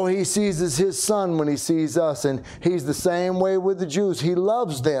God, all he sees is his son when he sees us. And he's the same way with the Jews. He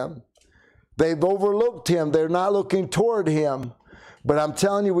loves them. They've overlooked him. They're not looking toward him. But I'm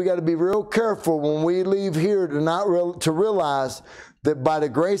telling you, we got to be real careful when we leave here to realize that by the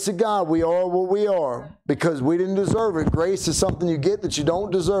grace of God, we are what we are because we didn't deserve it. Grace is something you get that you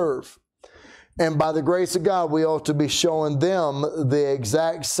don't deserve. And by the grace of God, we ought to be showing them the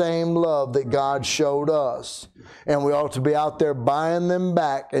exact same love that God showed us. And we ought to be out there buying them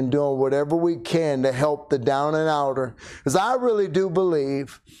back and doing whatever we can to help the down and outer. Because I really do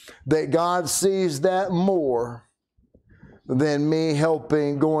believe that God sees that more than me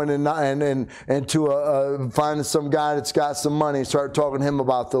helping, going and to finding some guy that's got some money and start talking to him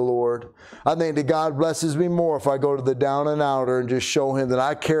about the Lord. I think that God blesses me more if I go to the down and outer and just show him that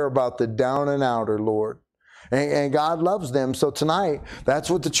I care about the down and outer, Lord. And God loves them. So tonight, that's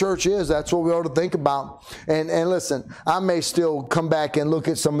what the church is. That's what we ought to think about. And listen, I may still come back and look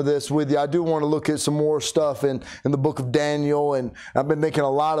at some of this with you. I do want to look at some more stuff in the book of Daniel. And I've been thinking a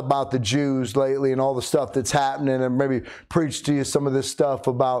lot about the Jews lately and all the stuff that's happening, and maybe preach to you some of this stuff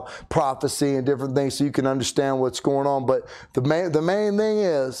about prophecy and different things so you can understand what's going on. But the main thing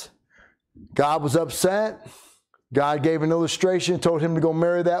is, God was upset. God gave an illustration, told him to go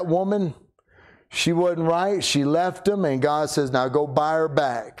marry that woman. She wasn't right. She left him, and God says, now go buy her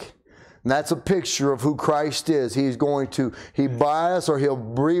back. And that's a picture of who Christ is. He buy us or he'll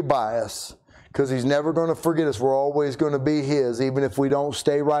rebuy us, because he's never going to forget us. We're always going to be his, even if we don't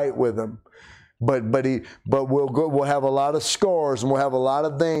stay right with him. But we'll have a lot of scars, and we'll have a lot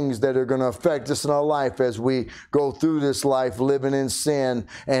of things that are going to affect us in our life as we go through this life living in sin,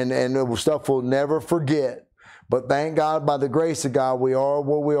 and stuff we'll never forget. But thank God, by the grace of God, we are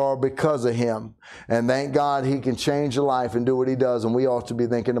where we are because of him. And thank God he can change your life and do what he does. And we ought to be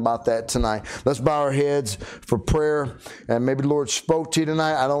thinking about that tonight. Let's bow our heads for prayer. And maybe the Lord spoke to you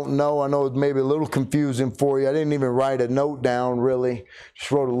tonight. I don't know. I know it's maybe a little confusing for you. I didn't even write a note down, really.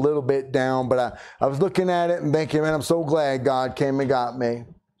 Just wrote a little bit down. But I was looking at it and thinking, man, I'm so glad God came and got me.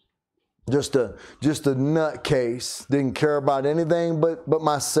 Just a nutcase. Didn't care about anything but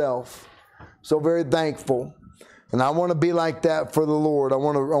myself. So very thankful. And I want to be like that for the Lord. I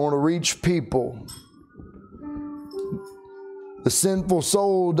want to reach people. The sinful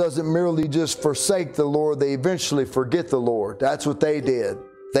soul doesn't merely just forsake the Lord. They eventually forget the Lord. That's what they did.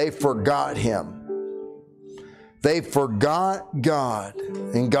 They forgot him. They forgot God.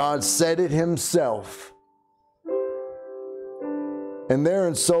 And God said it himself. And they're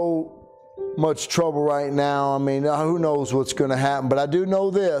in so much trouble right now. I mean, who knows what's going to happen. But I do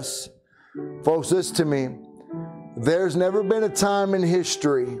know this. Folks, listen to me. There's never been a time in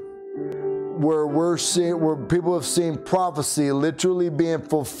history where people have seen prophecy literally being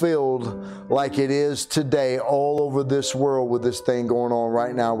fulfilled like it is today all over this world with this thing going on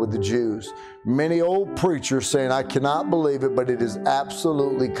right now with the Jews. Many old preachers saying, I cannot believe it, but it is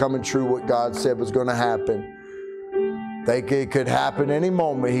absolutely coming true what God said was going to happen. It could happen any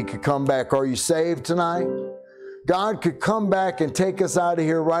moment. He could come back. Are you saved tonight? God could come back and take us out of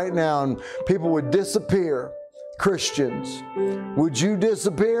here right now, and people would disappear. Christians, would you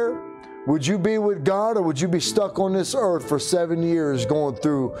disappear? Would you be with God, or would you be stuck on this earth for 7 years going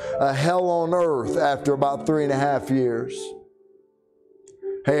through a hell on earth after about 3.5 years?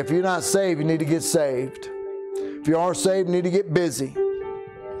 Hey, if you're not saved, you need to get saved. If you are saved, you need to get busy.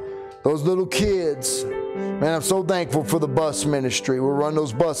 Those little kids, man, I'm so thankful for the bus ministry. We run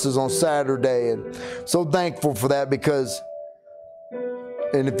those buses on Saturday, and so thankful for that, because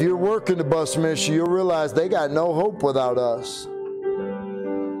and if you're working the bus ministry, you'll realize they got no hope without us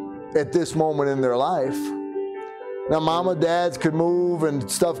at this moment in their life. Now, mama, dads could move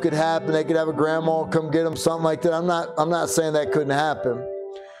and stuff could happen. They could have a grandma come get them, something like that. I'm not saying that couldn't happen,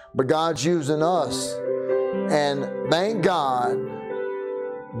 but God's using us. And thank God,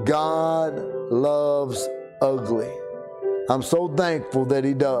 God loves ugly. I'm so thankful that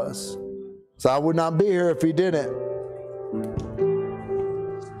he does. So I would not be here if he didn't.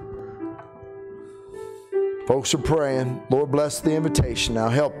 Folks are praying. Lord, bless the invitation. Now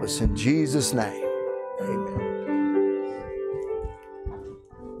help us in Jesus' name. Amen.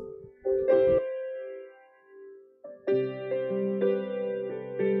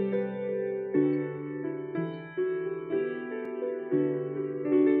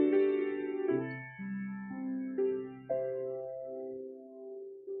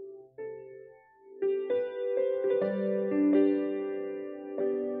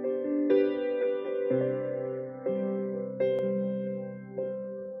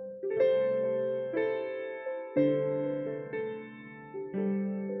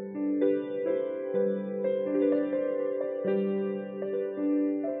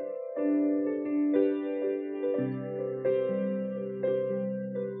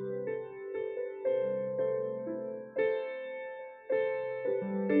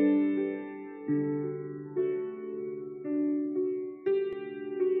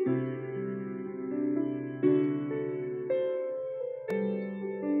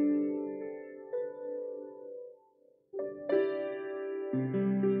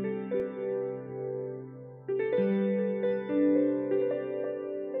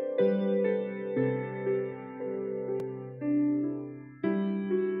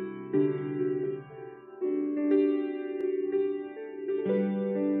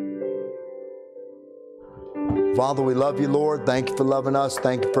 Father, we love you, Lord. Thank you for loving us.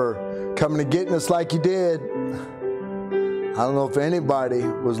 Thank you for coming and getting us like you did. I don't know if anybody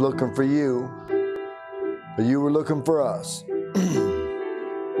was looking for you, but you were looking for us.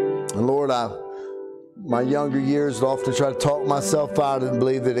 And Lord, my younger years often try to talk myself out and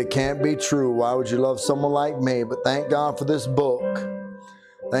believe that it can't be true. Why would you love someone like me? But thank God for this book.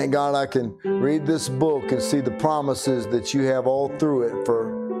 Thank God I can read this book and see the promises that you have all through it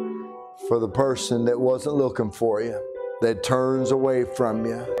for the person that wasn't looking for you, that turns away from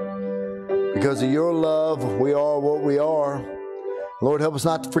you. Because of your love, we are what we are. Lord, help us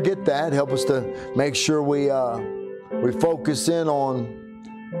not to forget that. Help us to make sure we focus in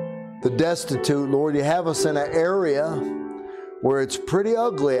on the destitute. Lord, you have us in an area where it's pretty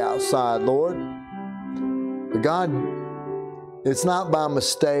ugly outside, Lord. But God, it's not by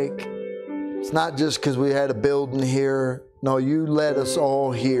mistake. It's not just because we had a building here. No, you led us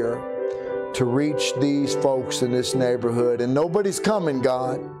all here to reach these folks in this neighborhood. And nobody's coming,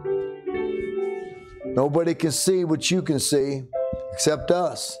 God. Nobody can see what you can see except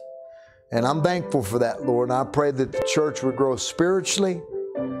us. And I'm thankful for that, Lord. And I pray that the church would grow spiritually.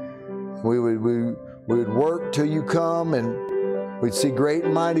 We would work till you come, and we'd see great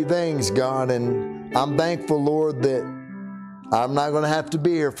and mighty things, God. And I'm thankful, Lord, that I'm not going to have to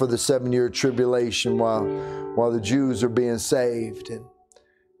be here for the 7-year tribulation while the Jews are being saved and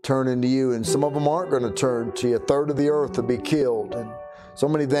turning to you. And some of them aren't going to turn to you. 1/3 of the earth will be killed, and so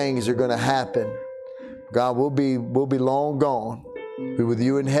many things are going to happen. God, we'll be long gone. Be with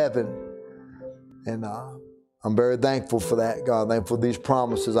you in heaven. And I'm very thankful for that, God. Thankful for these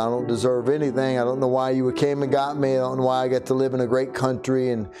promises. I don't deserve anything. I don't know why you came and got me. I don't know why I get to live in a great country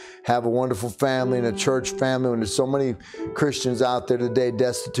and have a wonderful family and a church family. And there's so many Christians out there today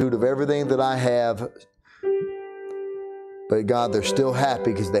destitute of everything that I have. But God, they're still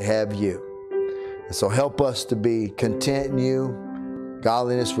happy because they have you. And so help us to be content in you.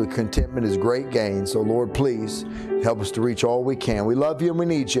 Godliness with contentment is great gain. So Lord, please help us to reach all we can. We love you and we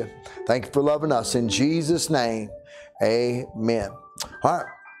need you. Thank you for loving us. In Jesus' name, amen. All right.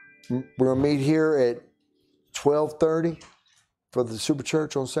 We're going to meet here at 12:30 for the Super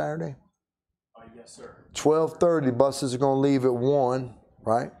Church on Saturday. Yes, sir. 12:30. Buses are going to leave at 1,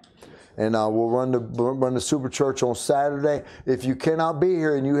 right? And we'll run the Super Church on Saturday. If you cannot be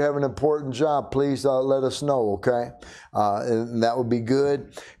here and you have an important job, please let us know, okay? And that would be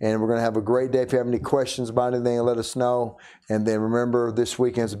good. And we're going to have a great day. If you have any questions about anything, let us know. And then remember, this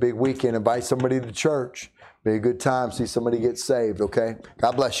weekend's a big weekend. Invite somebody to church. Be a good time. See somebody get saved, okay?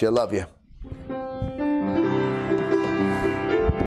 God bless you. I love you.